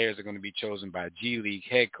Ignite players are going to be chosen by G League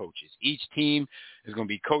head coaches. Each team is going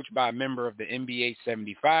to be coached by a member of the NBA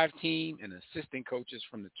 75 team and assistant coaches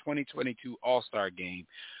from the 2022 All-Star Game.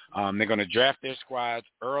 They're going to draft their squads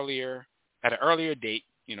at an earlier date,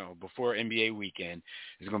 before NBA weekend.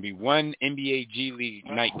 There's going to be 1 NBA G League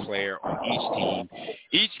Ignite player on each team.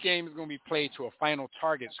 Each game is going to be played to a final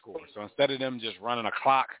target score. So instead of them just running a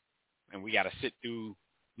clock and we got to sit through,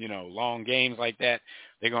 long games like that,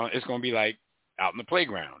 it's going to be like out in the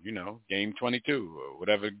playground, game 22 or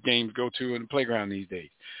whatever games go to in the playground these days.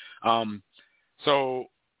 So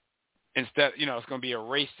instead, it's going to be a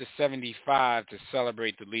race to 75 to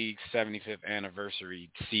celebrate the league's 75th anniversary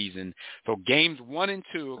season. So games 1 and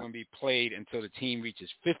 2 are going to be played until the team reaches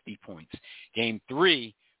 50 points. Game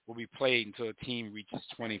 3 will be played until the team reaches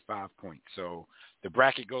 25 points. So the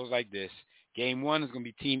bracket goes like this. Game 1 is going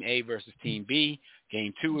to be Team A versus Team B.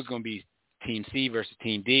 Game 2 is going to be Team C versus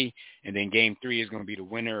Team D. And then Game 3 is going to be the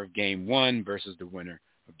winner of Game 1 versus the winner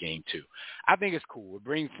of Game 2. I think it's cool. It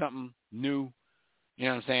brings something new. You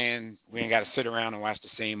know what I'm saying? We ain't got to sit around and watch the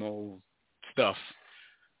same old stuff.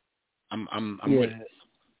 I'm with it.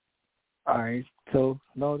 All right. So,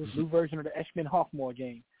 this new version of the Eshman-Hoffmore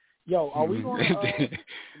game. Yo, are we going to...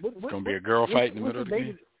 it's going to be a girl fight in the middle of the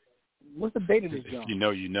game? What's the date of this, John? If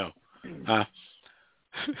you know. Huh?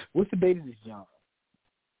 What's the date of this, John?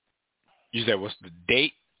 You said what's the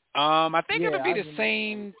date? I think it'll be the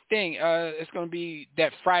same thing. It's going to be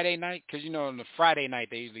that Friday night because, on the Friday night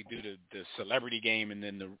they usually do the celebrity game and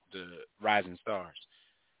then the Rising Stars.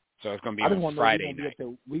 So it's going to be on Friday night.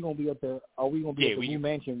 We're going to be at the Wu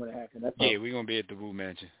Mansion when it happens. We're going to be at the Wu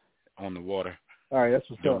Mansion on the water. All right, that's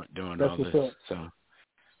what's up. Doing that's all what's this. Up.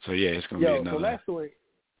 So yeah, it's going to be another. So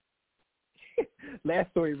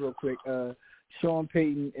last story real quick. Sean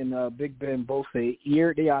Payton and Big Ben both say,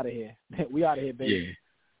 they out of here. We out of here, baby. Yeah.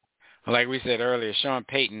 Like we said earlier, Sean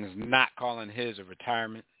Payton is not calling his a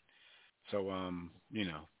retirement. So,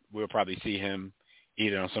 we'll probably see him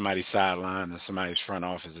either on somebody's sideline or somebody's front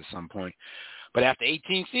office at some point. But after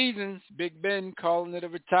 18 seasons, Big Ben calling it a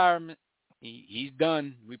retirement. He's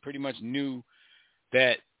done. We pretty much knew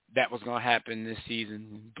that was going to happen this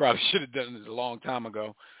season. Probably should have done it a long time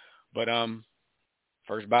ago. But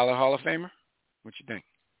first ballot Hall of Famer, what you think?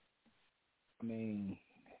 I mean,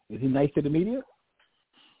 is he nice to the media?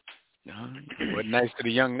 Wasn't nice to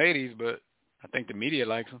the young ladies, but I think the media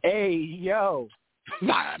likes him. Hey, yo.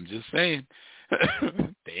 Nah, I'm just saying.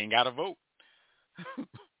 They ain't got to vote.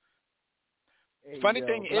 Hey, Funny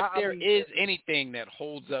thing, if there is anything that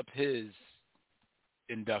holds up his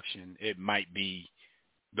induction, it might be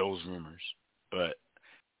those rumors. But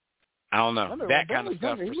I don't know. That kind of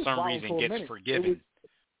stuff, for some reason, gets forgiven.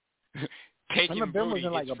 Taking booty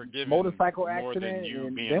was in gets forgiven motorcycle more accident, than you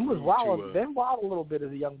and being Ben was rude wild. Ben wilded a little bit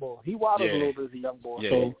as a young boy. He wilded a little bit as a young boy. Yeah,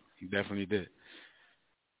 so. he definitely did.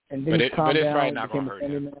 And then but it's down, probably not going to hurt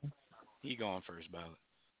him. Man. He going first ballot.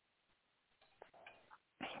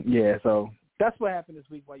 Yeah, so that's what happened this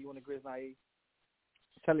week while you on the Grizz Night.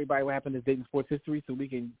 Tell everybody what happened this Dayton Sports History so we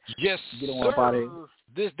can get on up out of here.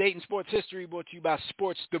 This Dayton Sports History brought to you by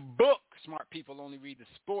Sports the Book. Smart people only read the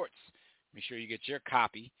sports. Make sure you get your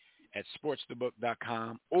copy at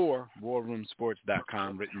sportsthebook.com or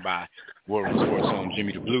warroomsports.com, written by War Room Sports own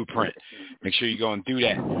Jimmy the Blueprint. Make sure you go and do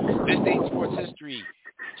that. This Dayton Sports History,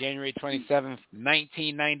 January 27th,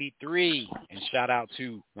 1993. And shout out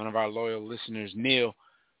to one of our loyal listeners, Neil,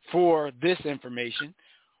 for this information.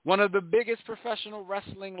 One of the biggest professional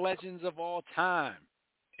wrestling legends of all time,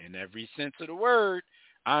 in every sense of the word,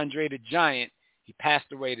 Andre the Giant, he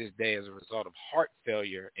passed away this day as a result of heart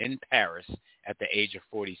failure in Paris at the age of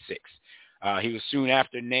 46. He was soon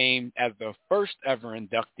after named as the first ever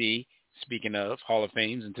inductee, speaking of Hall of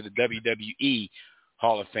Fames, into the WWE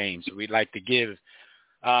Hall of Fame. So we'd like to give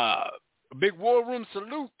a big War Room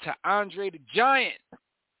salute to Andre the Giant,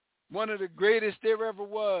 one of the greatest there ever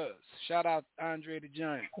was. Shout out Andre the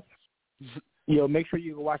Giant. Yo, make sure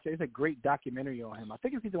you go watch it. It's a great documentary on him. I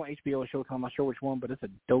think it's either on HBO or Showtime. I'm not sure which one, but it's a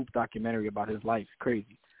dope documentary about his life. It's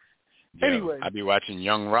crazy. Yeah, anyway. I be watching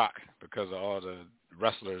Young Rock because of all the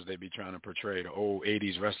wrestlers they be trying to portray, the old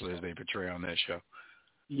 80s wrestlers they portray on that show.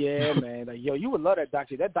 Yeah, man. Like, yo, you would love that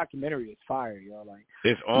documentary. That documentary is fire, yo. Like,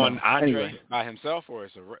 it's on Andre by himself, or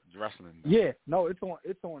it's a wrestling? Yeah, no, it's on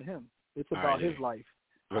him. It's about his life.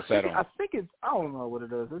 What's that on? I think it's, I don't know what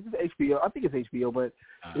it is. It's HBO. I think it's HBO, but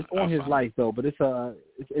it's on his life though. But it's an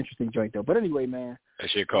interesting joint though. But anyway, man. That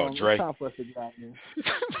shit called Dre. It's time for us to get out, man.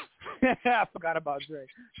 I forgot about Dre.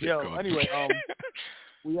 Yo, anyway,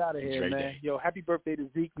 we out of here, Dre man. Day. Yo, happy birthday to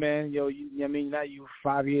Zeke, man. Yo, I mean, not you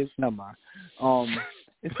 5 years. Never mind.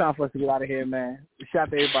 It's time for us to get out of here, man. Shout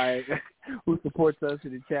out to everybody who supports us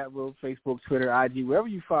in the chat room, Facebook, Twitter, IG, wherever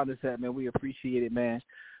you find us at, man. We appreciate it, man.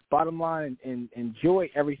 Bottom line, and enjoy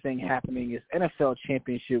everything happening. It's NFL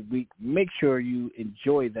Championship Week. Make sure you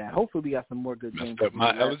enjoy that. Hopefully, we got some more good games. Messed up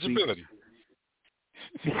my eligibility.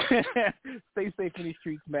 Stay safe in these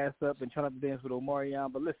streets, mask up, and try not to dance with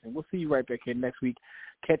Omarion. But listen, we'll see you right back here next week.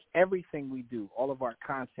 Catch everything we do, all of our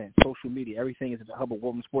content, social media, everything is at the hub of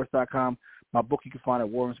warroomsports.com. My book you can find at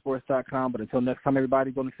warroomsports.com. But until next time,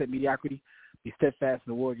 everybody, don't accept mediocrity. Be steadfast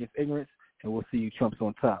in the war against ignorance, and we'll see you chumps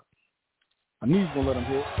on top. I knew you was going to let him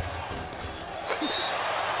hit.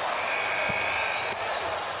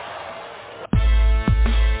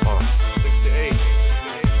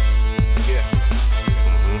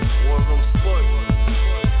 War Room Sports.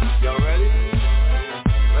 Y'all ready?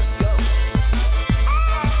 Let's go.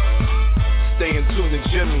 Stay in tune to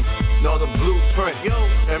Jimmy. Know the blueprint.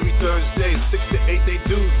 Every Thursday, 6 to 8, they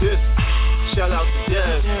do this. Shout out to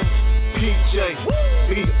Dev, PJ,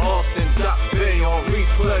 B. Austin, Doc Bay on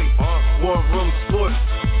replay.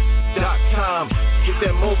 warroomsports.com. Get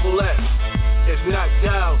that mobile app. If not,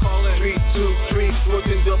 dial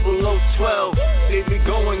 323-140012. They be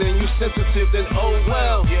going and you sensitive, then oh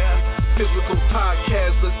well. Physical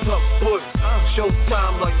podcast, let's talk sports.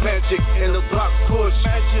 Showtime like magic in the block push.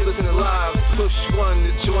 Listen live, push one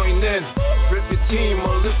to join in. Rip your team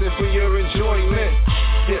or listen for your enjoyment.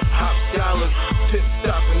 Hip hop scholars, pit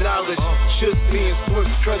stop and knowledge. Should be in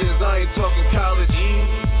sports credits, I ain't talking college.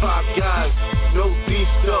 5 guys, no beef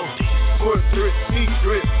though. Corporate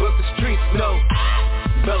secret, but the streets know.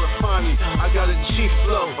 Belafonte, I got a G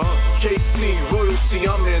flow. KC royalty,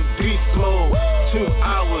 I'm in beast mode. 2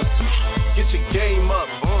 hours, get your game up.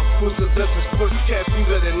 Who's the best in sportscast? You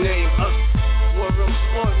better name us. War Room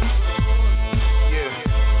Sports. Yeah,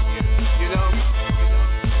 you know,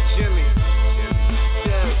 Jimmy,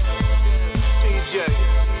 Dev, TJ,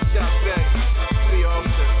 Jock Beck, B.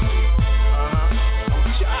 Austin. I'm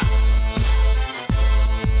Jock.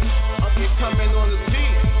 Up and coming on the beat.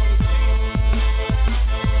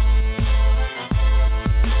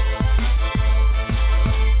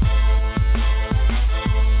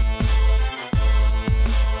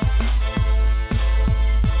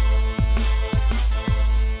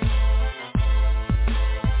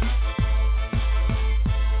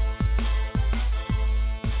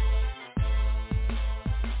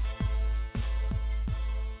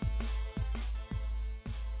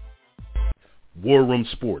 War Room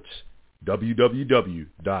Sports,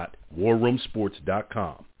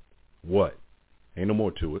 www.warroomsports.com. What? Ain't no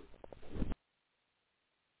more to it.